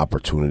find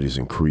opportunities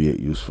and create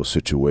useful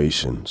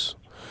situations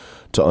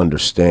to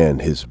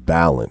understand his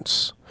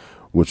balance,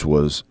 which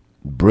was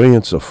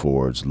brilliance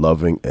affords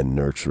loving and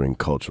nurturing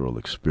cultural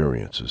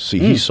experiences. See,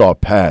 he saw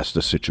past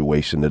the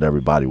situation that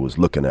everybody was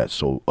looking at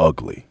so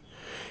ugly.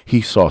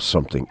 He saw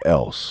something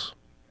else.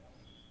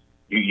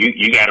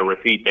 You got to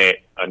repeat that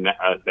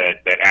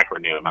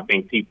acronym. I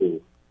think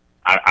people.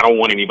 I don't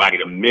want anybody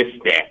to miss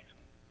that.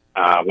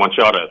 I want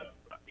y'all to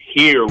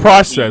hear.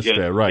 Process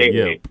that, right?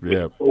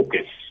 Yeah.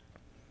 Focus.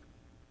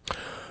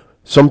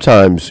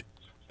 Sometimes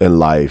in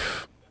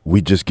life, we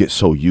just get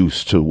so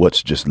used to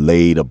what's just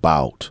laid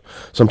about.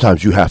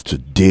 Sometimes you have to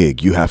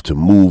dig, you have to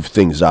move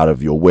things out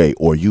of your way,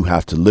 or you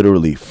have to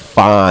literally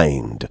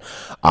find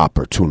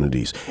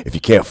opportunities. If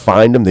you can't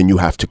find them, then you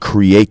have to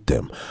create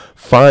them.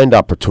 Find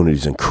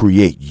opportunities and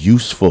create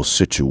useful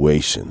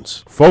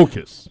situations.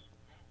 Focus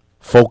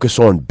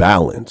on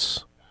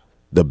balance.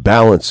 The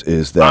balance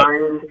is that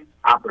find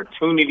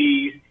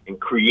opportunities and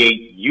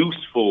create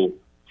useful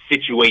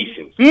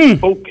situations.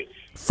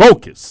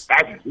 Focus.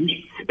 That's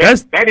deep.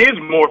 That is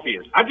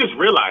Morpheus. I just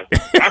realized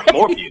that's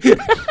Morpheus.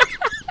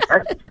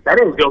 that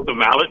ain't Joseph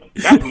Mallet.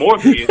 That's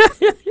Morpheus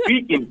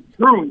speaking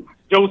through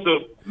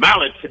Joseph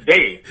Mallet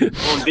today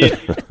on this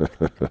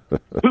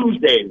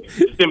Tuesday,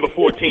 December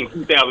 14th,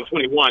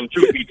 2021,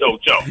 Truth Be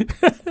Told show.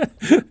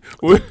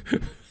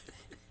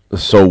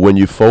 So when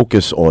you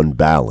focus on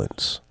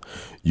balance,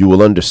 you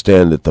will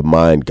understand that the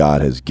mind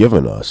God has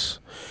given us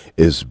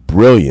is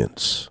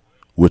brilliance,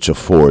 which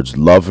affords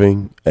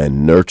loving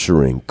and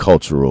nurturing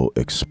cultural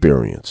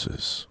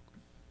experiences.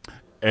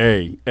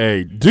 Hey,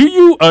 do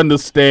you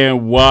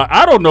understand why?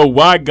 I don't know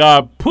why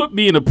God put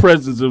me in the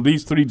presence of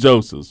these 3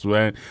 Josephs,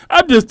 man.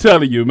 I'm just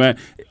telling you, man.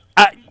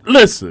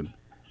 Listen,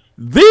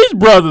 these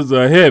brothers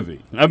are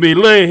heavy. I mean,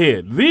 lay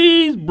ahead.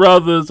 These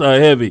brothers are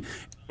heavy.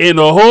 And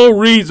the whole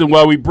reason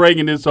why we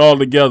bringing this all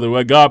together,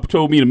 why God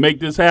told me to make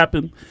this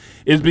happen,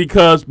 is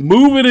because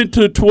moving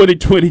into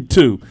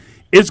 2022,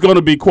 it's going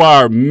to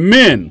require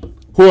men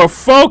who are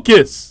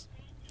focused.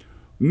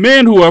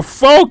 Men who are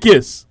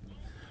focused.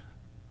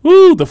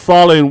 The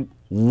following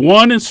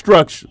one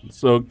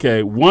instructions,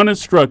 okay,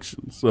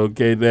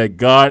 that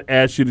God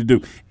asked you to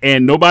do.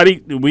 And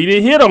we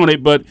didn't hit on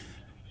it, but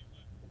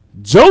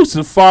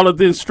Joseph followed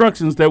the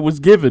instructions that was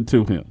given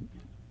to him.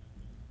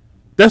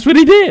 That's what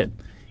he did.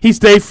 He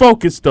stayed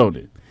focused on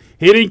it.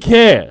 He didn't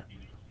care.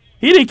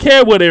 He didn't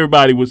care what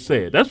everybody was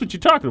saying. That's what you're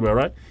talking about,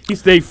 right? He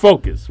stayed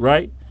focused,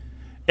 right?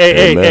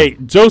 Hey,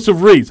 Joseph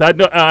Reese. I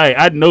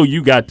know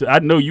you want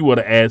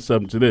to add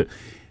something to this.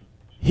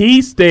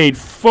 He stayed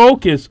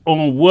focused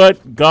on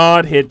what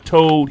God had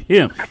told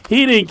him.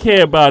 He didn't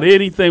care about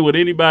anything what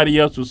anybody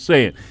else was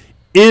saying.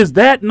 Is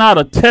that not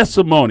a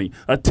testimony,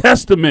 a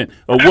testament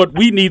of what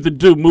we need to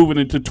do moving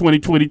into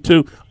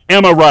 2022?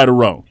 Am I right or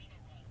wrong?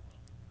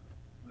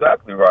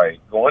 Exactly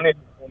right. Going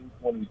into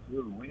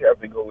 2022, we have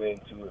to go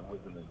into it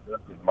with an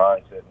adjusted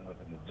mindset and with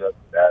an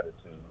adjusted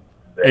attitude.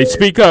 Hey,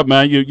 speak up,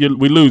 man.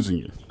 We're losing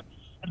you.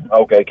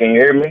 Okay, can you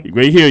hear me?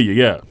 We hear you,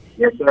 yeah.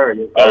 Yes, sir.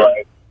 All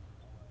right.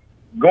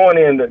 Going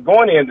into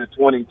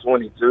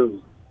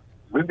 2022,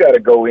 we've got to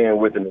go in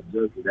with an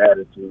adjusted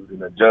attitude,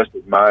 an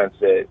adjusted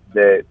mindset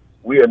that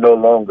we are no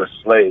longer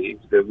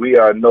slaves, that we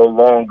are no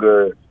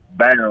longer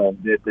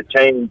bound, that the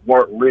chains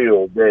weren't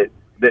real, that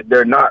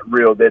they're not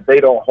real, that they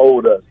don't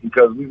hold us,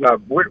 because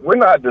we're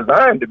not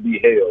designed to be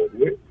held.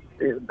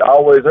 I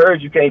always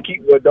heard you can't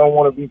keep what don't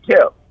want to be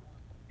kept,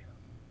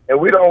 and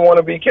we don't want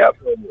to be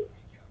kept no more.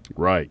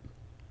 Right.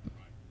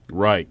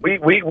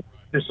 We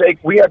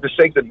have to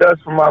shake the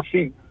dust from our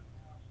feet.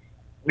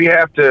 We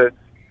have to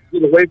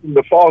get away from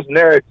the false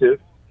narrative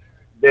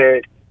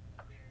that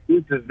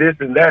this is this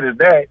and that is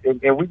that,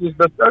 and we just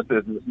discussed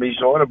this, Ms.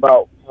 Michonne,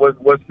 about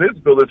what's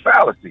physical is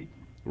fallacy.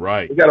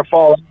 Right. We got to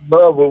fall in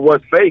love with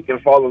what's fake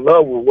and fall in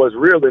love with what's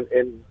real,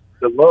 and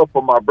the love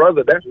for my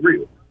brother, that's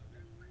real.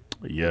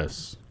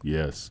 Yes,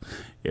 yes.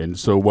 And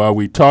so while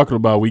we talking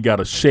about, we got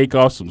to shake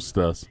off some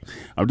stuff.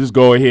 I'm just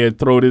go ahead and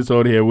throw this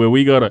on here where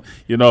we gotta,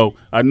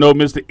 I know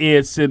Mr.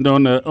 Ed sitting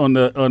on the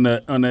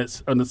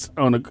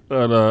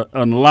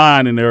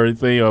line and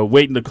everything,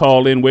 waiting to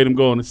call in, waiting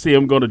going to see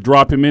him, going to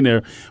drop him in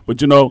there. But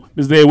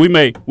Mr. Ed,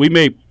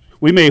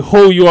 we may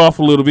hold you off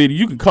a little bit.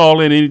 You can call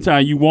in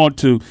anytime you want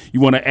to. You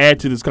want to add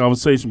to this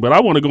conversation, but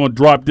I want to go and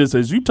drop this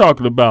as you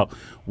talking about.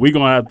 We're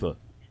gonna have to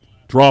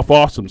drop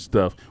off some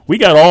stuff. We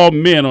got all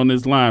men on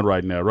this line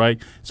right now, right?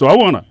 So I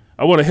wanna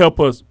help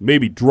us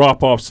maybe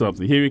drop off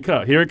something. Here it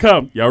comes. Here it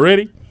comes. Y'all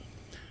ready?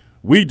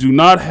 We do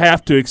not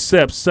have to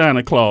accept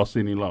Santa Claus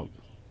any longer.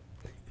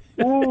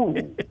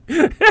 The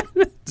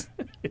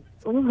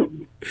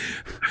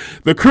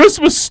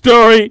Christmas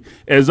story,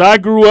 as I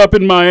grew up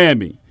in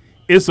Miami,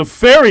 it's a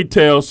fairy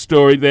tale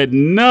story that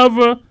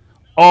never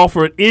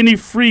offered any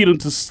freedom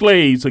to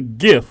slaves, a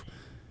gift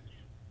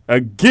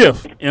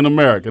in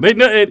America. Do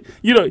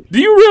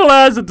you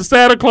realize that the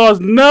Santa Claus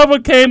never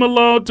came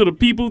along to the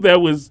people that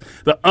was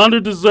the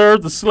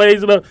underdeserved, the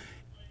slaves, and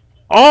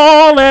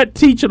all that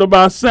teaching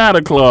about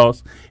Santa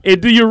Claus?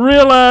 And do you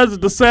realize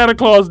that the Santa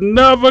Claus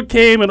never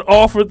came and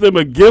offered them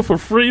a gift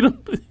of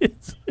freedom?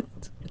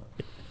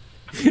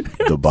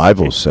 The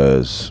Bible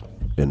says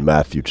in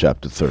Matthew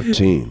chapter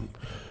 13,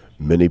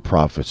 many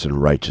prophets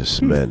and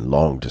righteous men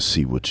long to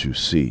see what you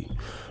see,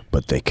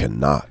 but they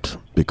cannot,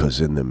 because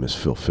in them is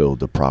fulfilled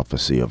the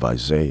prophecy of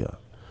Isaiah,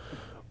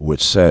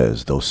 which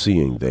says, though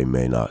seeing they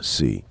may not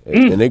see.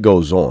 And it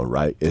goes on,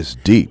 right? It's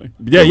deep.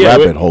 The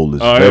rabbit hole is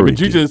very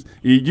deep.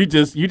 You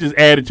just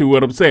added to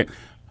what I'm saying.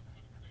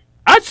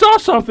 I saw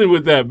something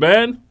with that,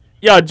 man.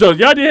 Y'all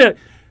did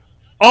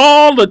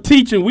all the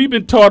teaching we've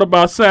been taught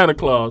about Santa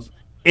Claus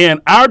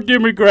and our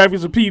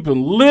demographics of people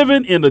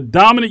living in the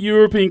dominant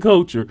European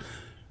culture,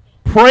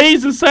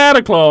 praising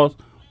Santa Claus.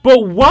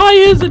 But why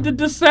is it that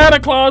the Santa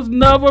Claus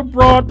never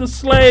brought the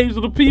slaves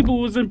or the people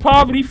who was in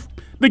poverty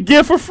the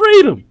gift of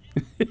freedom?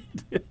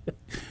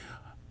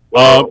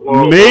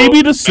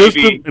 Maybe the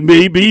system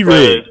may be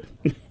rigged.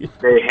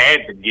 They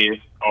had the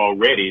gift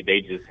already.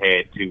 They just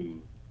had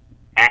to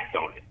act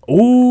on it.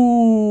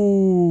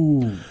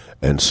 Ooh.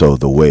 And so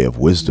the way of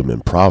wisdom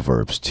in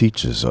Proverbs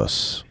teaches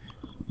us.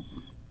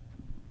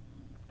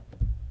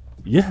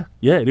 Yeah,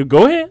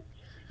 go ahead.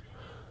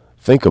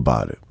 Think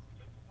about it.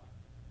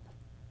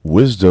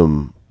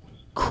 Wisdom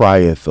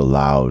crieth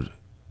aloud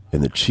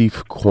in the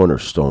chief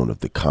cornerstone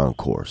of the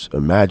concourse.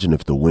 Imagine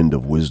if the wind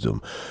of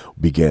wisdom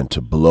began to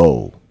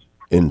blow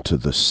into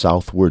the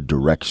southward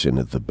direction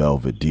of the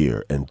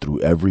Belvedere and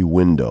through every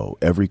window,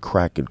 every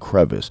crack and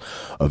crevice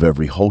of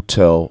every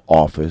hotel,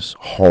 office,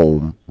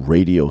 home,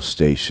 radio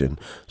station,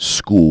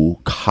 school,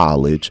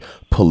 college,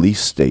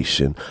 police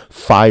station,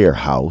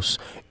 firehouse,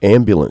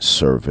 ambulance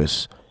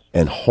service,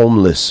 and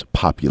homeless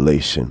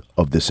population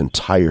of this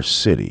entire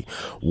city.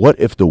 What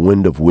if the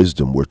wind of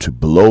wisdom were to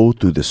blow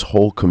through this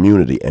whole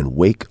community and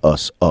wake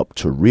us up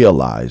to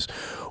realize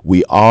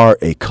we are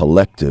a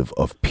collective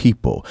of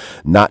people,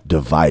 not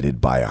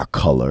divided by our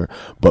color,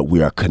 but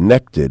we are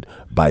connected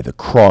by the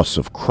cross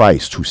of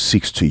Christ, who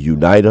seeks to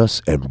unite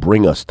us and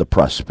bring us the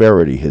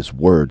prosperity his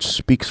word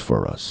speaks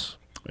for us.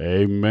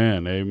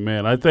 Amen.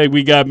 I think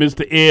we got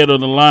Mr. Ed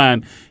on the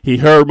line. He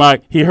heard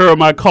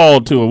my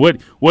call to him. What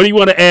do you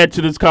want to add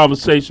to this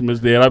conversation,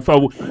 Mr. Ed?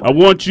 I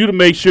want you to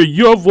make sure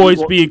your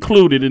voice be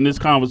included in this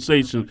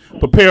conversation,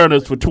 preparing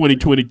us for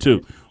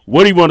 2022.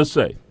 What do you want to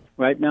say?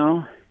 Right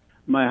now,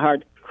 my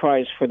heart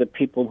cries for the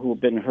people who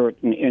have been hurt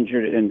and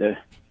injured in the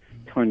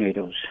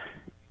tornadoes.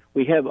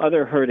 We have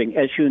other hurting.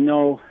 As you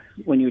know,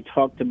 when you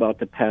talked about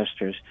the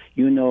pastors,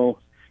 you know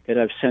that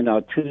I've sent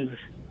out two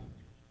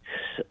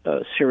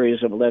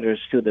series of letters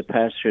to the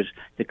pastors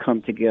to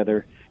come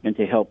together and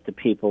to help the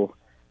people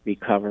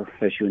recover,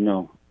 as you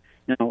know.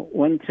 Now,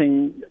 one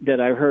thing that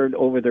I heard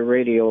over the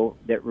radio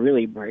that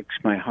really breaks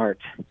my heart,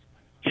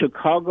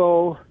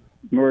 Chicago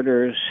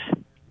murders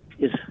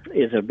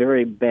is a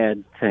very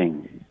bad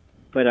thing.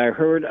 But I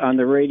heard on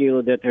the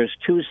radio that there's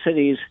two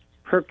cities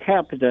per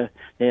capita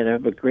that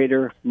have a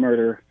greater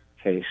murder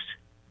case.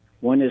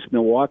 One is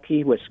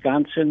Milwaukee,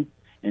 Wisconsin,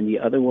 and the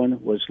other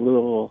one was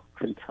Louisville,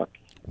 Kentucky.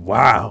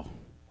 Wow.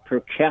 Per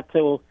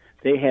capita,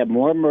 they have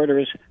more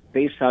murders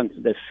based on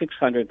the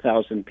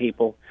 600,000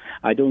 people.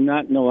 I do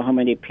not know how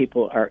many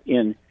people are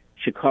in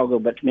Chicago,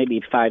 but maybe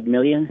 5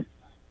 million.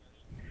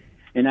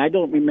 And I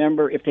don't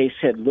remember if they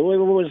said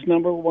Louisville was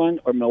number one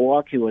or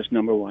Milwaukee was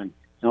number one.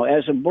 Now,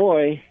 as a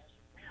boy,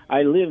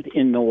 I lived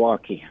in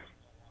Milwaukee.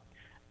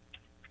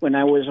 When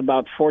I was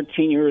about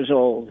 14 years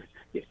old,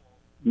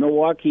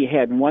 Milwaukee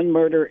had one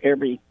murder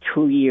every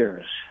 2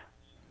 years.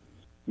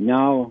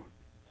 Now,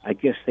 I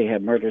guess they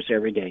have murders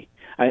every day.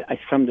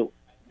 From the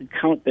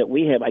count that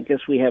we have, I guess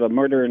we have a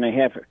murder and a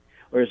half,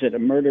 or is it a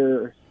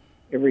murder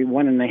every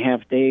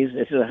 1.5 days.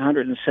 This is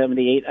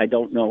 178. I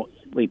don't know.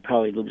 We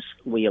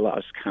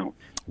lost count.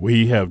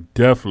 We have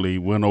definitely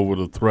went over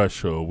the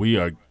threshold. We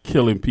are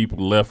killing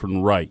people left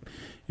and right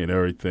and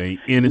everything.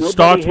 And it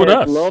starts with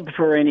us. Nobody has love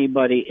for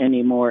anybody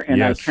anymore, and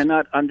Yes. I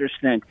cannot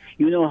understand.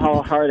 You know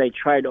how hard I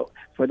tried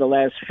for the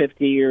last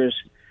 50 years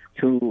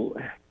to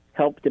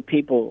help the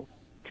people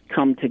to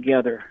come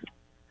together.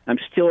 I'm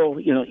still,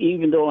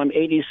 even though I'm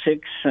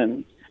 86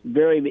 and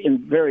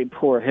in very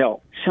poor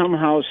health,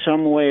 somehow,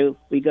 some way,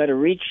 we got to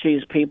reach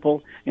these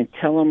people and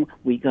tell them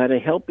we got to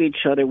help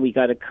each other. We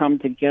got to come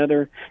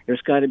together.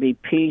 There's got to be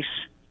peace,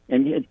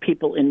 and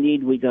people in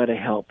need, we got to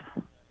help.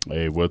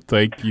 Hey, well,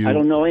 thank you. I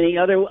don't know any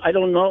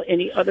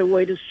other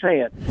way to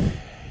say it.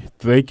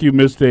 Thank you,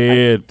 Mr.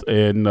 Ed.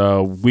 And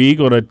we're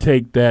going to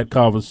take that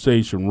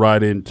conversation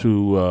right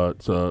into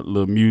to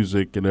little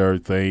music and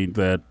everything.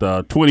 That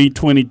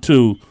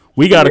 2022,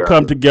 we got to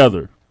come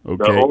together.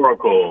 Okay.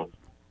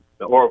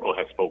 The Oracle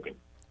has spoken.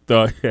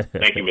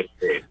 Thank you, Mr.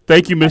 Ed.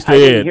 Thank you, Mr.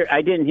 Ed.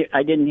 I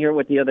didn't hear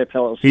what the other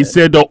fellow said. He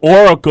said the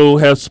Oracle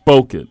has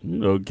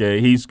spoken. Okay,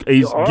 he's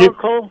the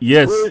Oracle.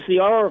 Yes. Who is the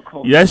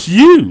Oracle? Yes,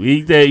 you.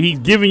 He's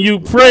giving you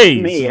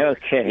praise. Me.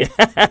 Okay.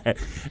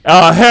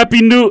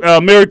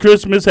 Merry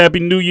Christmas, Happy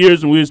New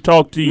Year's, and we'll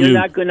talk to you. You're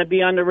not going to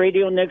be on the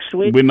radio next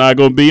week. We're not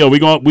going to be. We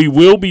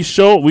will be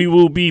We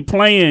will be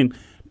playing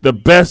the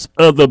best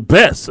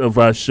of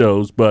our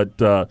shows,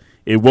 but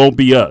it won't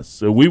be us.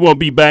 So we won't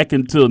be back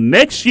until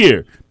next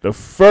year, the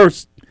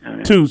first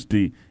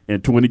Tuesday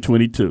in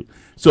 2022.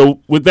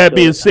 So with that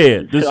being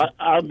said,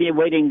 I'll be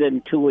waiting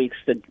then 2 weeks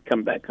to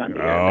come back on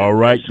the air. All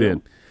right,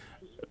 then.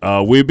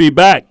 We'll be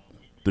back.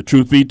 The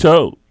truth be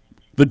told.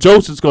 The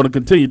Joseph's going to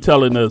continue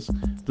telling us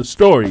the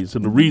stories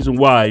and the reason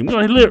why. We're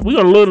going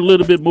to learn a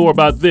little bit more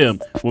about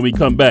them when we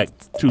come back.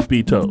 Truth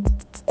be told.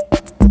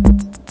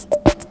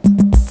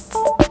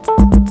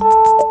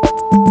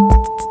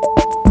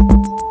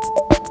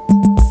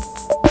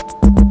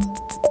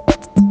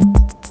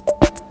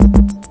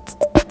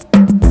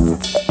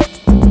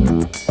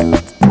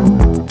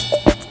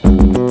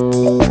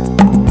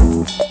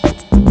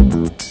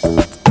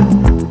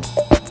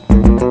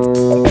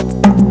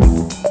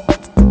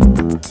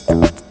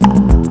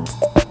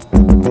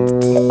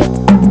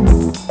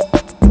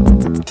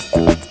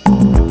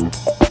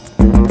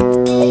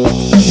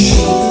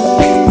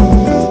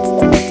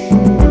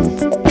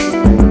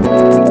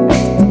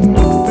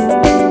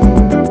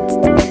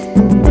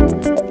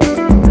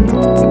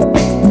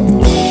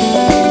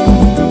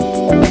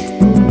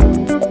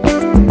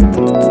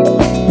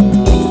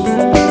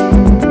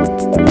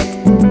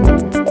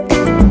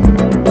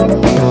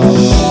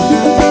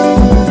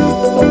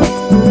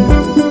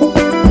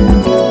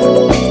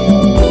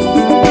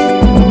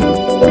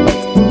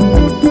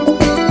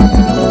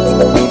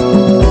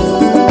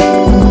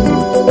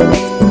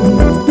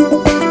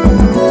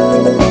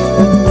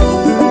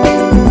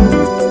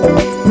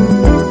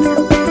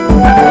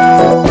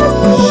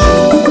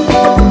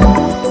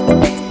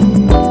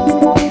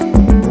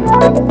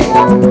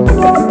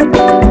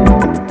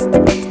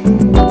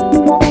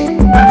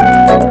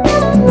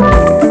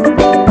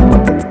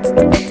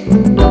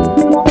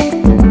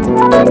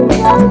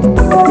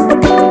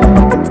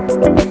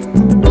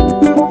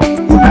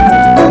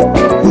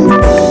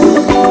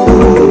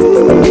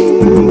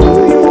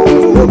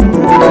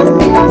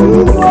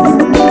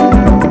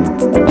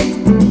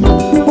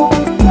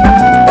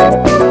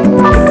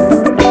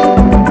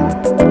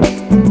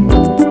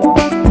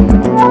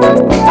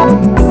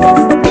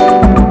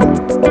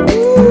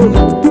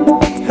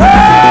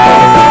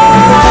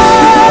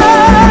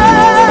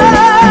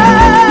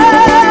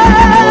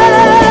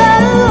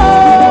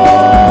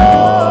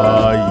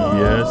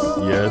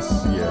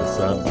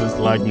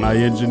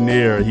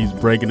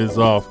 Breaking us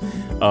off.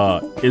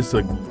 It's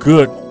a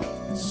good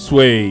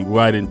sway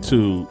right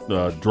into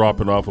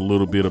dropping off a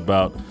little bit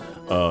about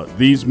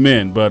these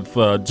men. But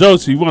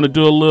Josie, you want to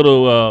do a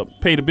little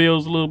pay the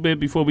bills a little bit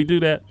before we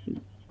do that?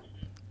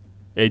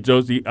 Hey,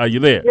 Josie, are you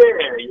there?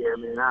 Yeah,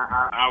 man.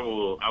 I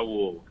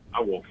will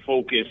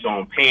focus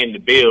on paying the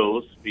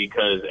bills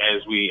because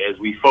as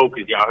we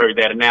focus, y'all heard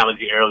that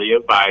analogy earlier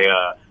by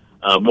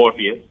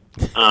Morpheus.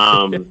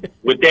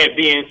 With that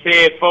being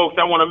said, folks,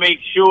 I want to make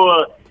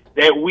sure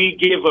that we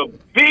give a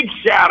big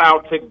shout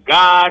out to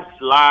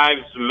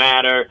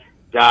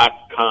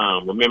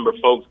God'sLivesMatter.com. Remember,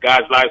 folks,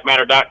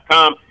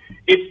 God'sLivesMatter.com.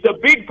 It's the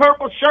big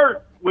purple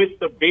shirt with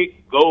the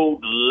big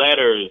gold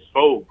letters,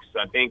 folks.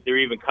 I think they're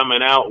even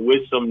coming out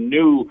with some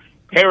new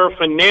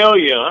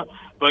paraphernalia.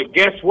 But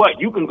guess what?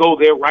 You can go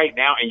there right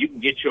now and you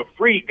can get your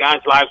free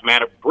God's Lives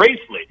Matter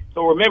bracelet.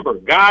 So remember,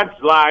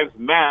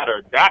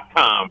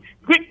 God'sLivesMatter.com.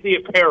 Click the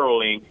apparel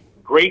link.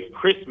 Great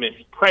Christmas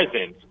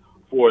presents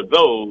for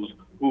those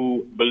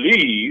who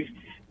believe,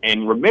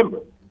 and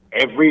remember,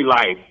 every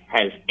life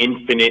has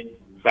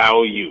infinite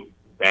value.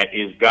 That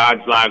is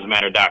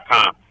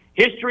God'sLivesMatter.com.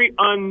 History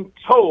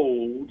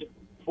Untold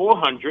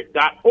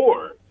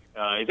 400.org.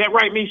 Is that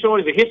right, Michon?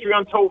 Is it History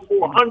Untold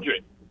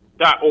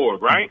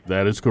 400.org, right?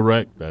 That is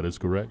correct. That is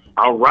correct.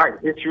 All right,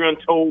 History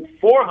Untold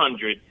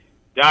 400.org.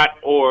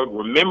 .org.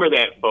 Remember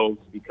that,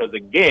 folks, because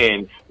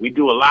again, we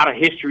do a lot of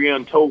History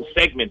Untold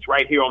segments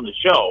right here on the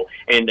show,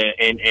 and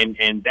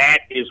that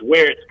is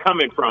where it's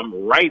coming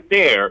from, right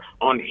there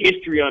on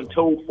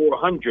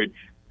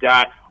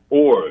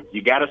historyuntold400.org.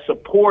 You got to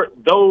support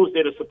those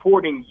that are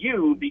supporting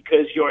you,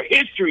 because your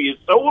history is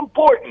so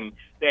important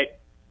that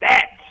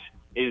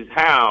is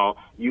how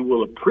you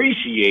will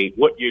appreciate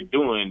what you're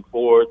doing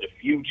for the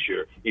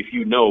future if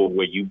you know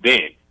where you've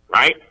been,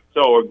 right?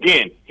 So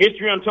again,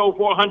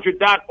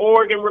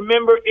 historyuntold400.org, and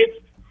remember,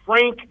 it's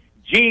Frank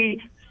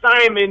G.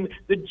 Simon.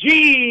 The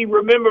G,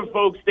 remember,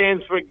 folks,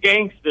 stands for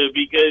gangster,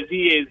 because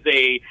he is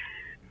a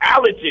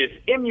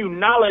allergist,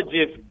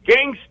 immunologist,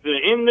 gangster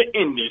in the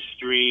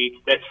industry.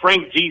 That's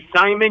Frank G.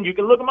 Simon. You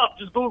can look him up.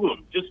 Just Google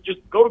him. Just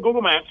go to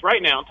Google Maps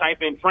right now.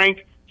 Type in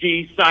Frank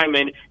G.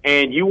 Simon,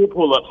 and you will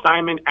pull up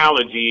Simon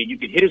Allergy. You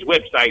can hit his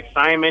website,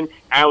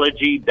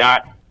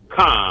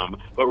 simonallergy.com.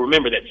 But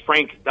remember, that's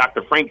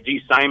Dr. Frank G.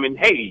 Simon.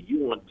 Hey, you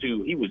want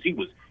to? He was.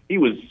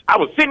 I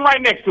was sitting right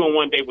next to him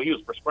one day when he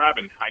was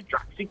prescribing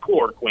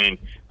hydroxychloroquine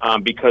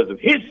because of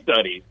his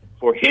studies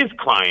for his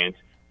clients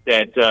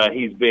that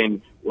he's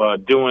been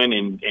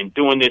doing and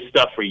doing this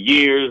stuff for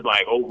years,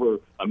 like over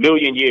 1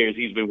 million years.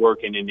 He's been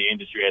working in the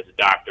industry as a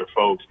doctor,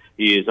 folks.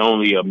 He is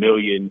only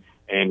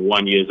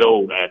 1,000,001 years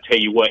old. I tell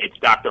you what, it's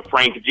Dr.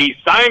 Frank G.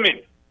 Simon.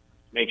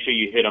 Make sure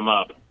you hit him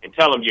up and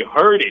tell him you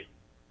heard it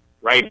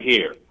right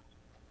here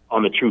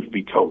on the Truth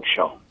Be Told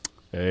show.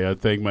 Hey, I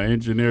think my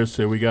engineer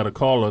said we got a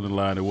caller on the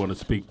line that want to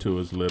speak to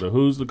us later.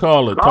 Who's the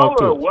caller? Talk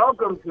to us.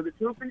 Welcome to the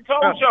Truth Be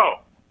Told show.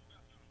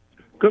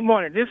 Good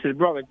morning. This is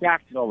Brother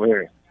Jackson over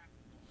here.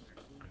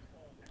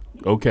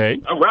 Okay.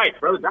 All right,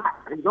 Brother Doc.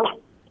 How you doing?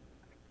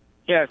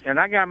 Yes, and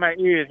I got my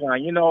ears on,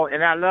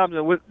 and I love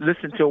to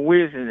listen to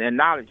wisdom and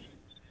knowledge.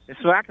 And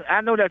so I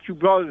know that you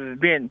brothers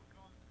have been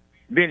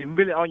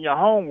really on your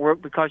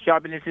homework, because y'all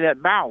been into that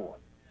Bible.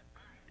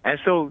 And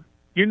so,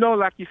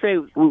 like you say,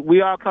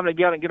 we all come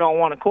together and get on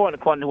one accord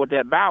according to what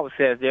that Bible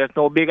says. There's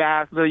no big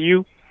eyes, little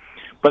you.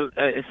 But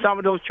in some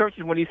of those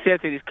churches, when he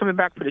says that he's coming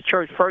back for the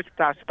church first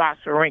without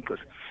spots or wrinkles,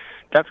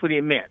 that's what he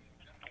meant.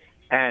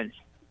 And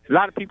a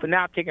lot of people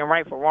now taking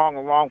right for wrong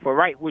and wrong for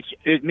right, which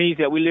it means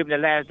that we live in the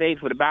last days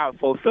with the Bible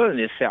fulfilling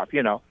itself,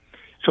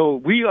 So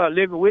we are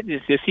living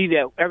witness to see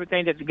that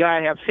everything that the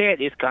God have said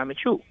is coming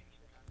true.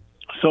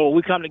 So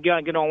we come together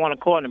and get on one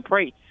accord and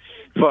pray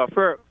for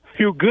a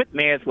few good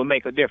men will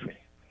make a difference.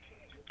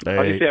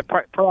 He said,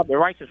 the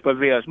righteous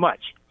prevails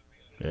much.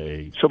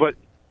 Hey. So, but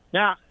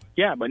now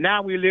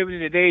we live in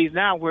the days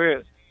now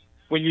where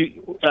when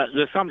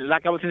there's something,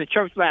 like I was in the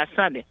church last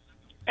Sunday,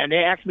 and they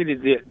asked me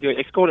to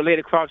escort a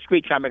lady across the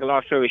street, trying to make a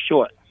long story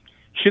short.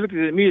 She looked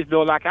at me as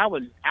though like I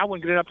wouldn't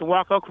get up to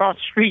walk her across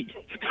the street.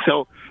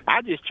 So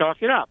I just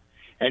chalked it up.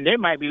 And they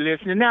might be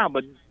listening now,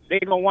 but they're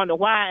going to wonder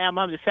why I'm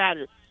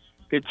decided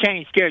to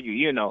change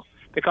schedule,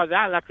 because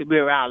I like to be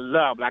around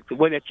love, like the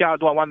way that y'all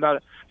doing one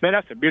another. Man,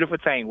 that's a beautiful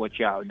thing what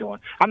y'all doing.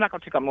 I'm not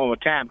going to take up more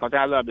time, because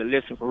I love to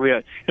listen for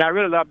real. And I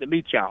really love to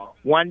meet y'all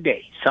one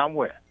day,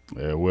 somewhere.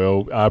 Yeah,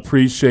 well, I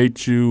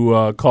appreciate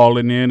you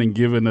calling in and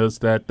giving us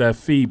that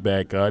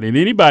feedback. And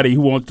anybody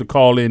who wants to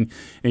call in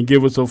and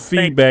give us some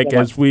feedback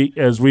as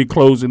we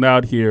closing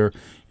out here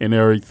and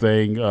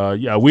everything,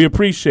 we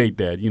appreciate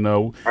that.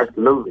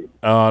 Absolutely.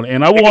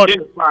 And I want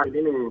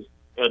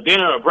a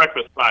dinner or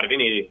breakfast spot at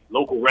any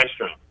local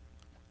restaurant.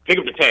 Pick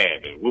up the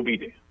tab, and we'll be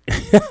there.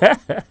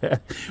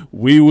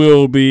 We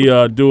will be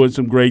doing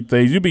some great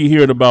things. You'll be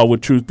hearing about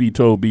what Truth Be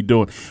Told be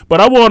doing. But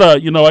I want to,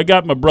 I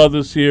got my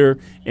brothers here,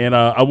 and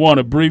I want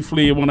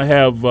to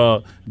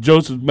have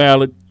Joseph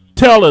Mallett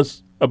tell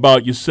us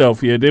about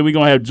yourself here. Then we're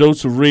going to have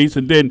Joseph Reese,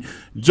 and then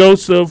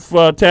Joseph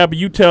Tabby,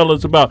 you tell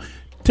us about,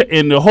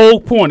 and the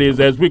whole point is,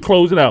 as we're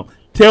closing out,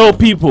 tell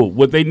people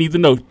what they need to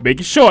know. Make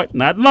it short,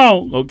 not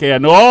long. Okay, I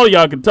know all of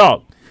y'all can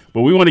talk,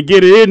 but we want to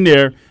get it in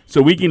there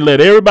so we can let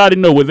everybody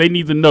know what they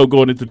need to know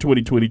going into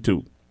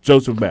 2022.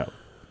 Joseph Mallett.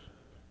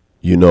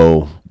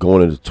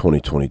 Going into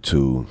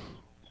 2022,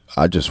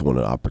 I just want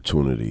an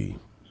opportunity.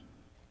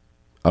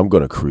 I'm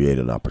going to create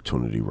an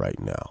opportunity right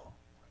now.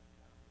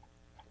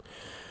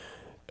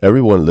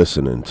 Everyone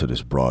listening to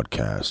this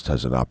broadcast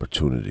has an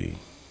opportunity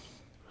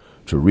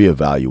to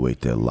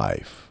reevaluate their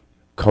life.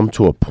 Come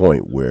to a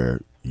point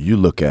where you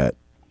look at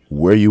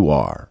where you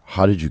are.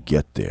 How did you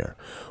get there?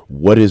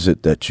 What is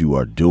it that you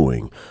are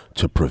doing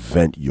to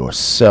prevent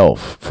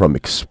yourself from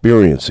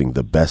experiencing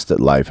the best that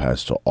life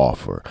has to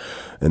offer?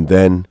 And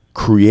then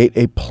create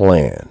a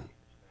plan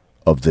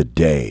of the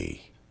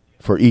day,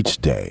 for each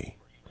day.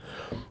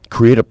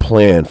 Create a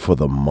plan for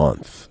the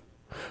month.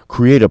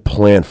 Create a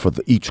plan for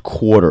each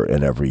quarter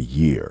and every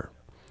year.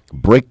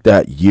 Break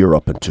that year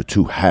up into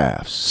 2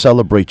 halves.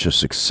 Celebrate your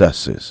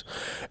successes.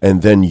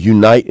 And then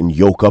unite and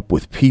yoke up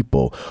with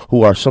people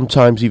who are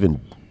sometimes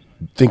even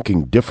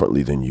thinking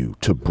differently than you,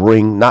 to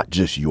bring not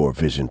just your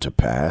vision to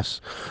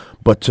pass,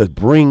 but to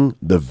bring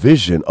the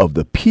vision of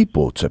the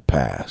people to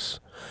pass.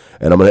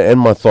 And I'm going to end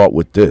my thought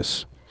with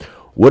this.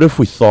 What if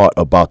we thought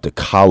about the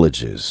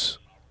colleges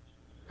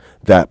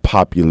that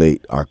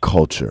populate our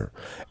culture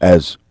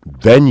as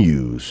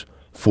venues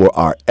for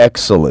our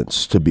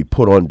excellence to be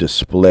put on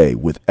display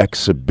with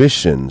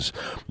exhibitions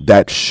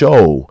that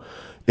show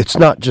it's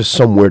not just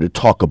somewhere to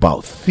talk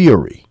about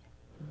theory.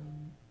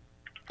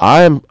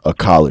 I'm a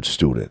college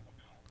student,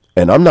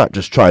 and I'm not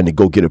just trying to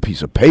go get a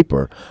piece of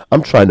paper.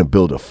 I'm trying to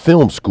build a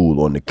film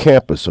school on the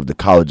campus of the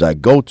college I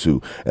go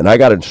to, and I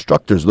got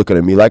instructors looking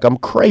at me like I'm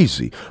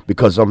crazy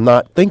because I'm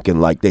not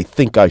thinking like they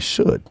think I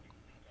should.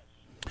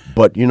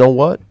 But you know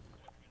what?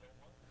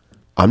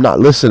 I'm not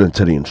listening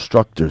to the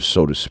instructors,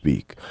 so to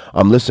speak.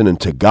 I'm listening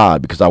to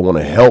God because I want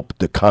to help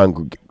the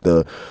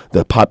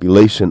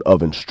population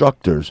of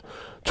instructors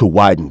to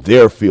widen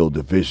their field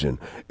of vision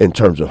in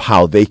terms of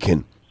how they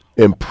can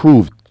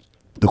improve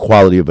the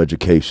quality of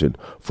education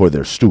for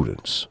their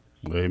students.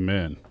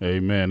 Amen.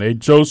 Amen. Hey,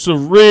 Joseph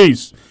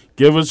Reese,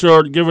 give us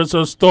your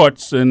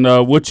thoughts and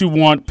what you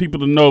want people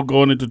to know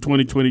going into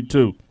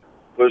 2022.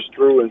 Push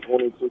through in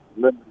 22.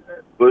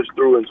 Push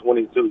through in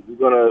 22.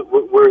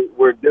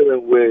 We're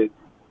dealing with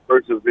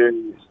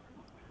perseverance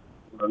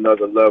on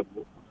another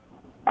level.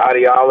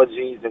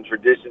 Ideologies and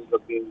traditions are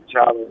being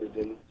challenged,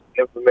 and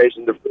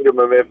the Freedom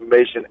of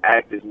Information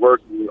Act is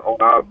working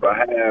on our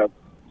behalf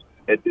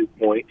at this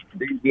point.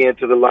 Dig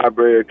into the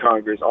Library of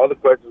Congress. All the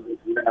questions that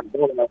you have,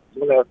 don't ask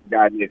the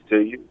guy next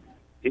to you.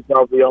 He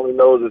probably only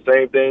knows the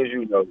same things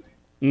you know.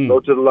 Go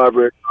to the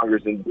Library of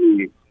Congress and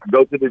dig.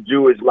 Go to the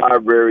Jewish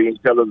Library and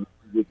tell them.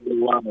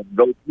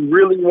 Go. You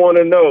really want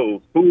to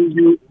know who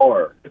you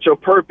are, what your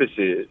purpose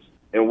is,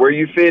 and where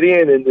you fit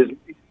in this.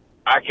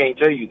 I can't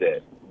tell you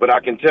that, but I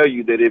can tell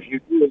you that if you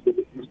do,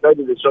 if you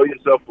study to show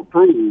yourself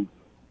approved,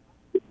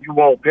 you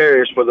won't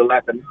perish for the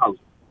lack of knowledge.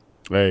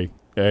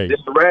 Hey.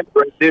 This rat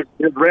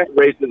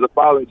race is a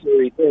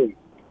voluntary thing.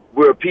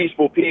 We're a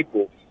peaceful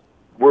people.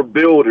 We're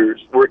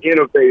builders. We're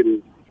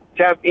innovators.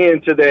 Tap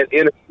into that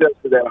inner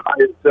self, to that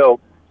higher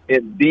self,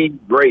 and be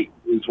great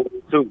in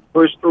 22.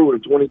 Push through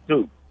in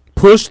 22.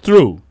 Push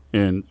through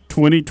in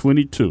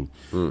 2022.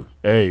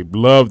 Hey,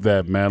 love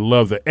that, man.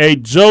 Love that. Hey,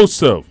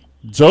 Joseph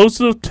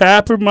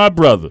Tapper, my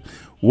brother.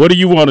 What do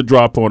you want to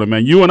drop on it,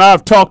 man? You and I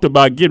have talked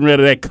about getting rid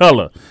of that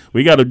color.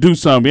 We got to do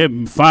something. We have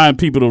to find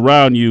people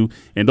around you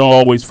and don't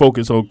always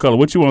focus on color.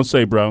 What you want to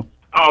say, bro?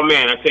 Oh,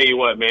 man, I tell you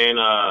what, man.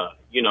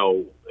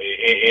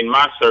 In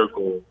my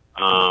circle,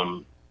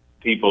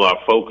 people are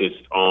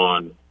focused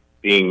on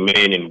being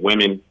men and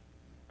women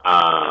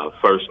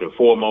first and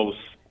foremost.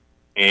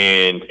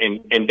 And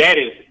that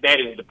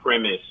is the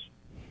premise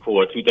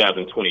for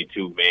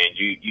 2022, man.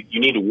 You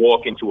need to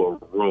walk into a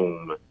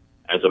room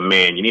as a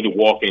man. You need to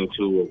walk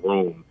into a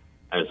room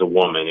as a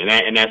woman,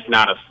 and that's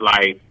not a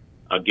slight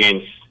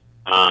against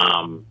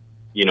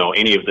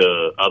any of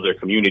the other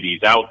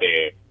communities out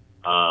there.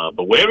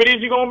 But whatever it is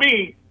you're gonna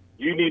be,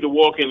 you need to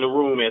walk in the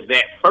room as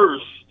that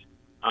first,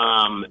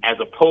 as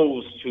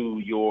opposed to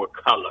your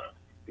color.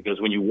 Because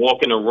when you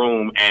walk in a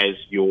room as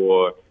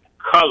your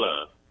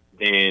color,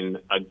 then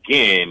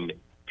again,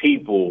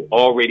 people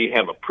already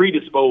have a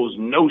predisposed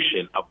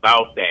notion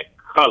about that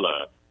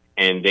color,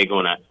 and they're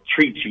going to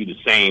treat you the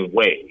same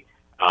way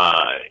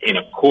in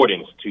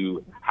accordance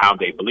to how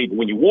they believe.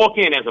 When you walk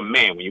in as a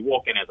man, when you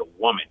walk in as a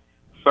woman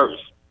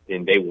first,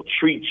 then they will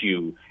treat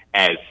you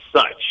as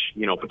such.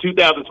 For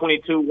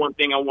 2022, one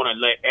thing I want to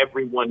let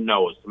everyone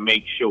know is to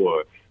make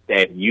sure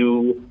that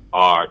you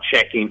are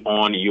checking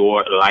on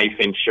your life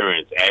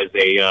insurance. As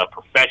a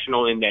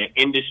professional in that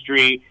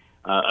industry,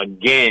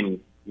 again,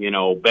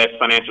 Best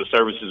Financial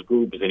Services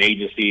Group is an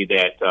agency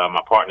that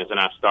my partners and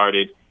I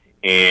started.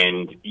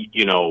 And,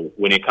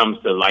 when it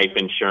comes to life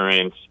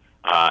insurance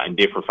and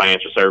different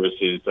financial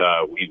services,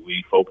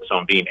 we focus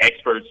on being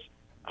experts.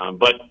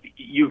 But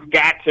you've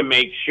got to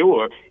make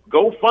sure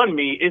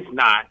GoFundMe is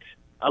not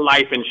a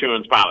life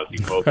insurance policy,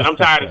 folks. And I'm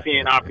tired of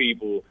seeing our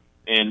people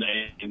and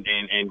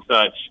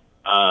such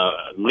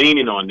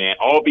leaning on that,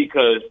 all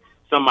because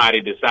somebody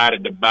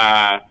decided to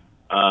buy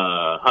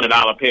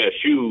 $100 pair of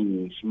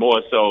shoes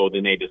more so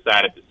than they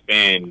decided to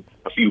spend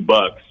a few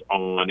bucks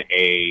on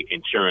a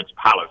insurance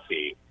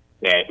policy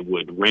that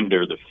would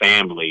render the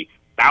family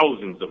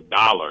thousands of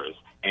dollars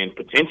and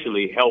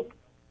potentially help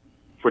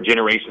for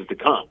generations to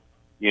come.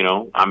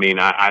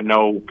 I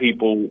know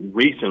people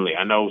recently.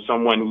 I know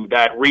someone who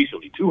died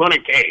recently.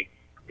 $200K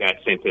got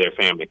sent to their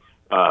family,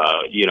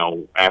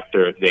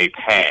 after they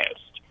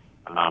passed.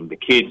 The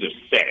kids are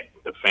set.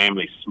 The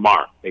family's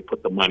smart. They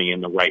put the money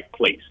in the right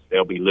place.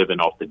 They'll be living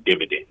off the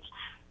dividends.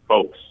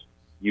 Folks,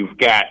 you've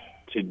got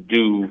to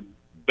do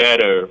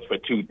better for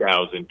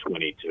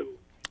 2022.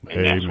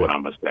 And that's what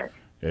I'm going to say.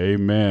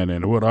 Amen.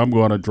 And what I'm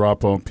going to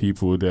drop on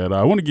people that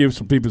I want to give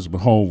some people some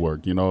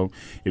homework.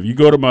 If you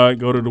go to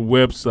the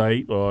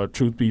website,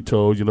 Truth Be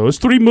Told, it's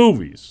three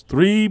movies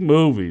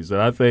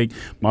that I think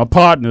my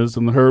partners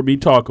and heard me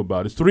talk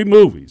about. It's three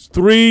movies.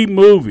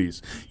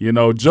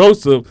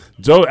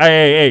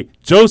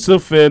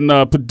 Joseph and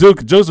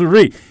Paducah, Joseph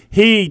Reed,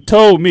 he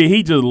told me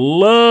he just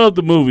loved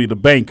the movie The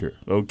Banker.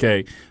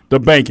 Okay, The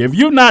Banker. If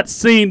you've not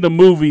seen the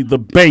movie The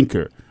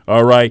Banker,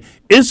 all right,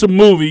 it's a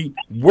movie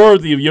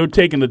worthy of your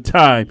taking the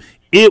time.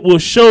 It will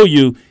show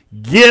you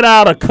get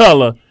out of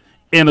color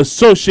and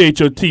associate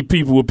your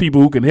people with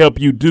people who can help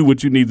you do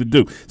what you need to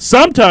do.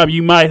 Sometimes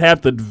you might have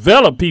to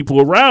develop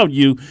people around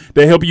you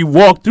that help you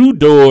walk through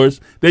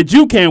doors that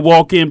you can't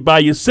walk in by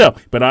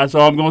yourself. But that's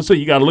all I'm going to say.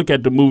 You got to look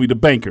at the movie The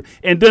Banker.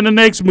 And then the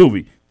next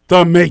movie,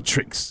 The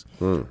Matrix.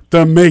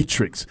 The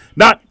Matrix.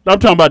 I'm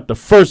talking about the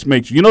first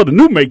Matrix. You know the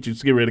new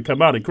Matrix get ready to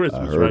come out at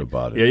Christmas, I heard right?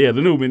 about it. Yeah,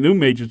 the new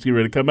Matrix get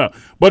ready to come out.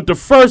 But the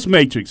first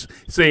Matrix,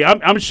 see, I'm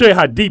going to show you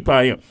how deep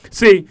I am.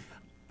 See,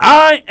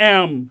 I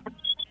am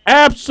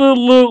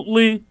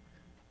absolutely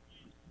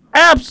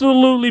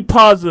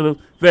positive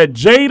that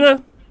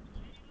Jada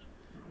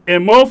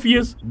and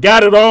Morpheus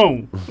got it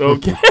on,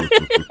 okay?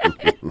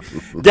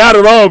 Got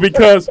it on,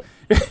 because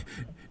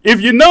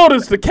if you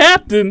notice, the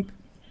captain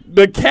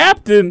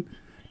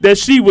that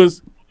she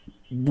was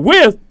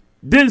with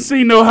didn't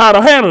seem know how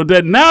to handle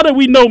that. Now that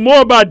we know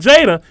more about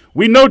Jada,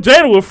 we know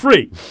Jada was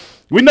free.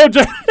 We know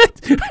Jada.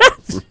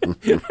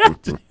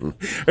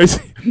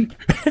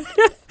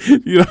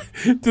 You know,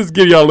 just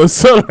give y'all a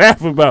little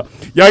laugh about.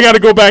 Y'all got to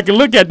go back and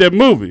look at that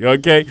movie,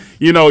 okay?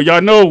 You know,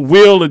 y'all know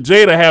Will and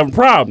Jada having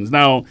problems.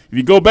 Now, if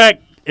you go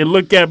back and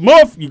look at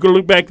Morph, you can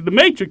look back at The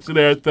Matrix and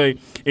everything.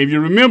 If you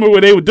remember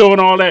when they were doing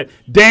all that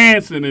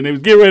dancing and they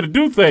was getting ready to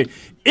do things,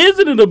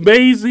 isn't it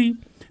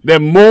amazing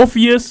that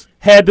Morpheus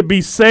had to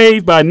be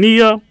saved by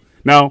Neo?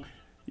 Now,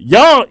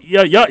 y'all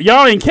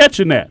ain't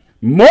catching that.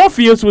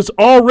 Morpheus was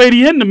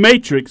already in the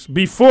Matrix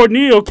before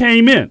Neo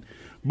came in.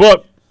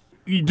 But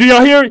do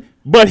y'all hear it?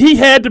 But he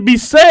had to be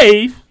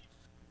saved.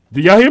 Do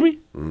y'all hear me?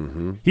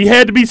 Mm-hmm. He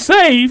had to be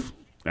saved.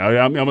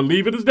 I'm going to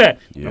leave it as that.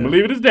 Yeah. I'm going to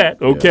leave it as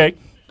that, okay?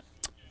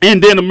 Yeah.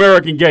 And then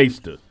American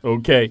Gangster,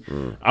 okay?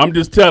 I'm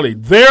just telling you,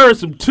 there are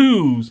some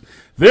tools,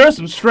 there are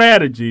some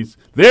strategies,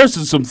 there's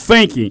some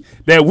thinking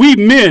that we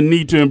men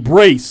need to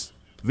embrace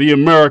the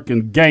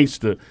American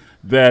Gangster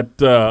that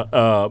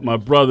my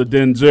brother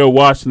Denzel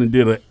Washington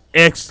did an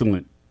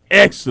excellent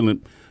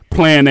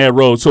playing that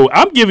role. So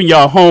I'm giving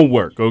y'all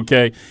homework,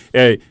 okay?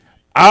 Hey,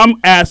 I'm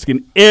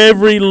asking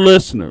every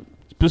listener,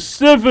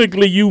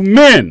 specifically you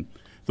men,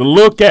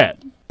 to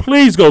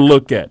please go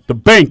look at The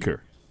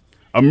Banker,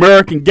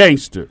 American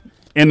Gangster,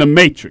 and The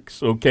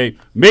Matrix, okay?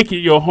 Make it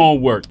your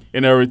homework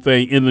and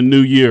everything in the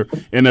new year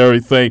and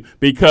everything,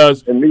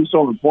 because... And me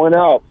sort of point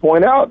out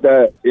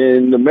that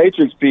in the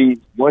Matrix piece,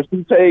 once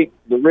you take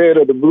the red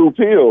or the blue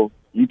pill,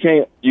 you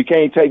can't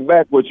take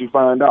back what you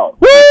find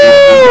out. Woo!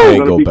 It's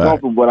going to be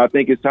comfortable, but I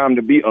think it's time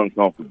to be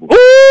uncomfortable.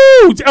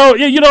 Ooh! Oh,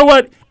 yeah, you know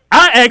what?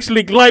 I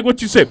actually like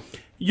what you said.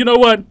 You know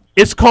what?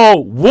 It's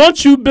called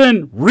Once You've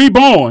Been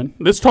Reborn.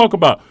 Let's talk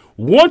about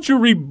once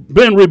you've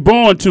been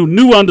reborn to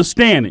new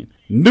understanding,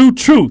 new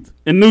truth,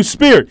 and new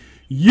spirit,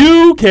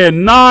 you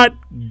cannot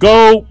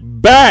go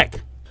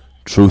back.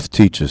 Truth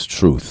teaches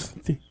truth.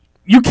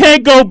 You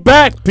can't go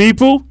back,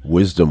 people.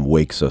 Wisdom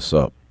wakes us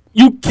up.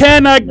 You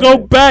cannot go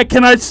back.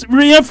 Can I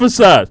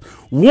reemphasize?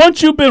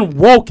 Once you've been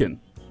woken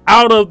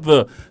out of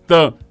the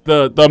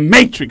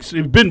matrix,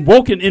 you've been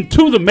woken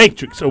into the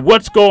matrix of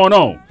what's going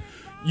on,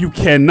 you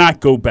cannot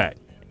go back.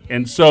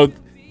 And so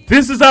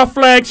this is our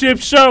flagship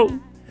show.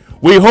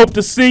 We hope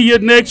to see you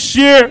next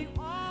year.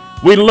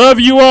 We love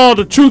you all.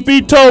 The truth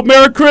be told,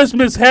 Merry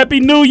Christmas.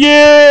 Happy New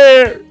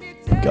Year.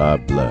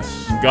 God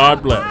bless.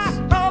 God bless.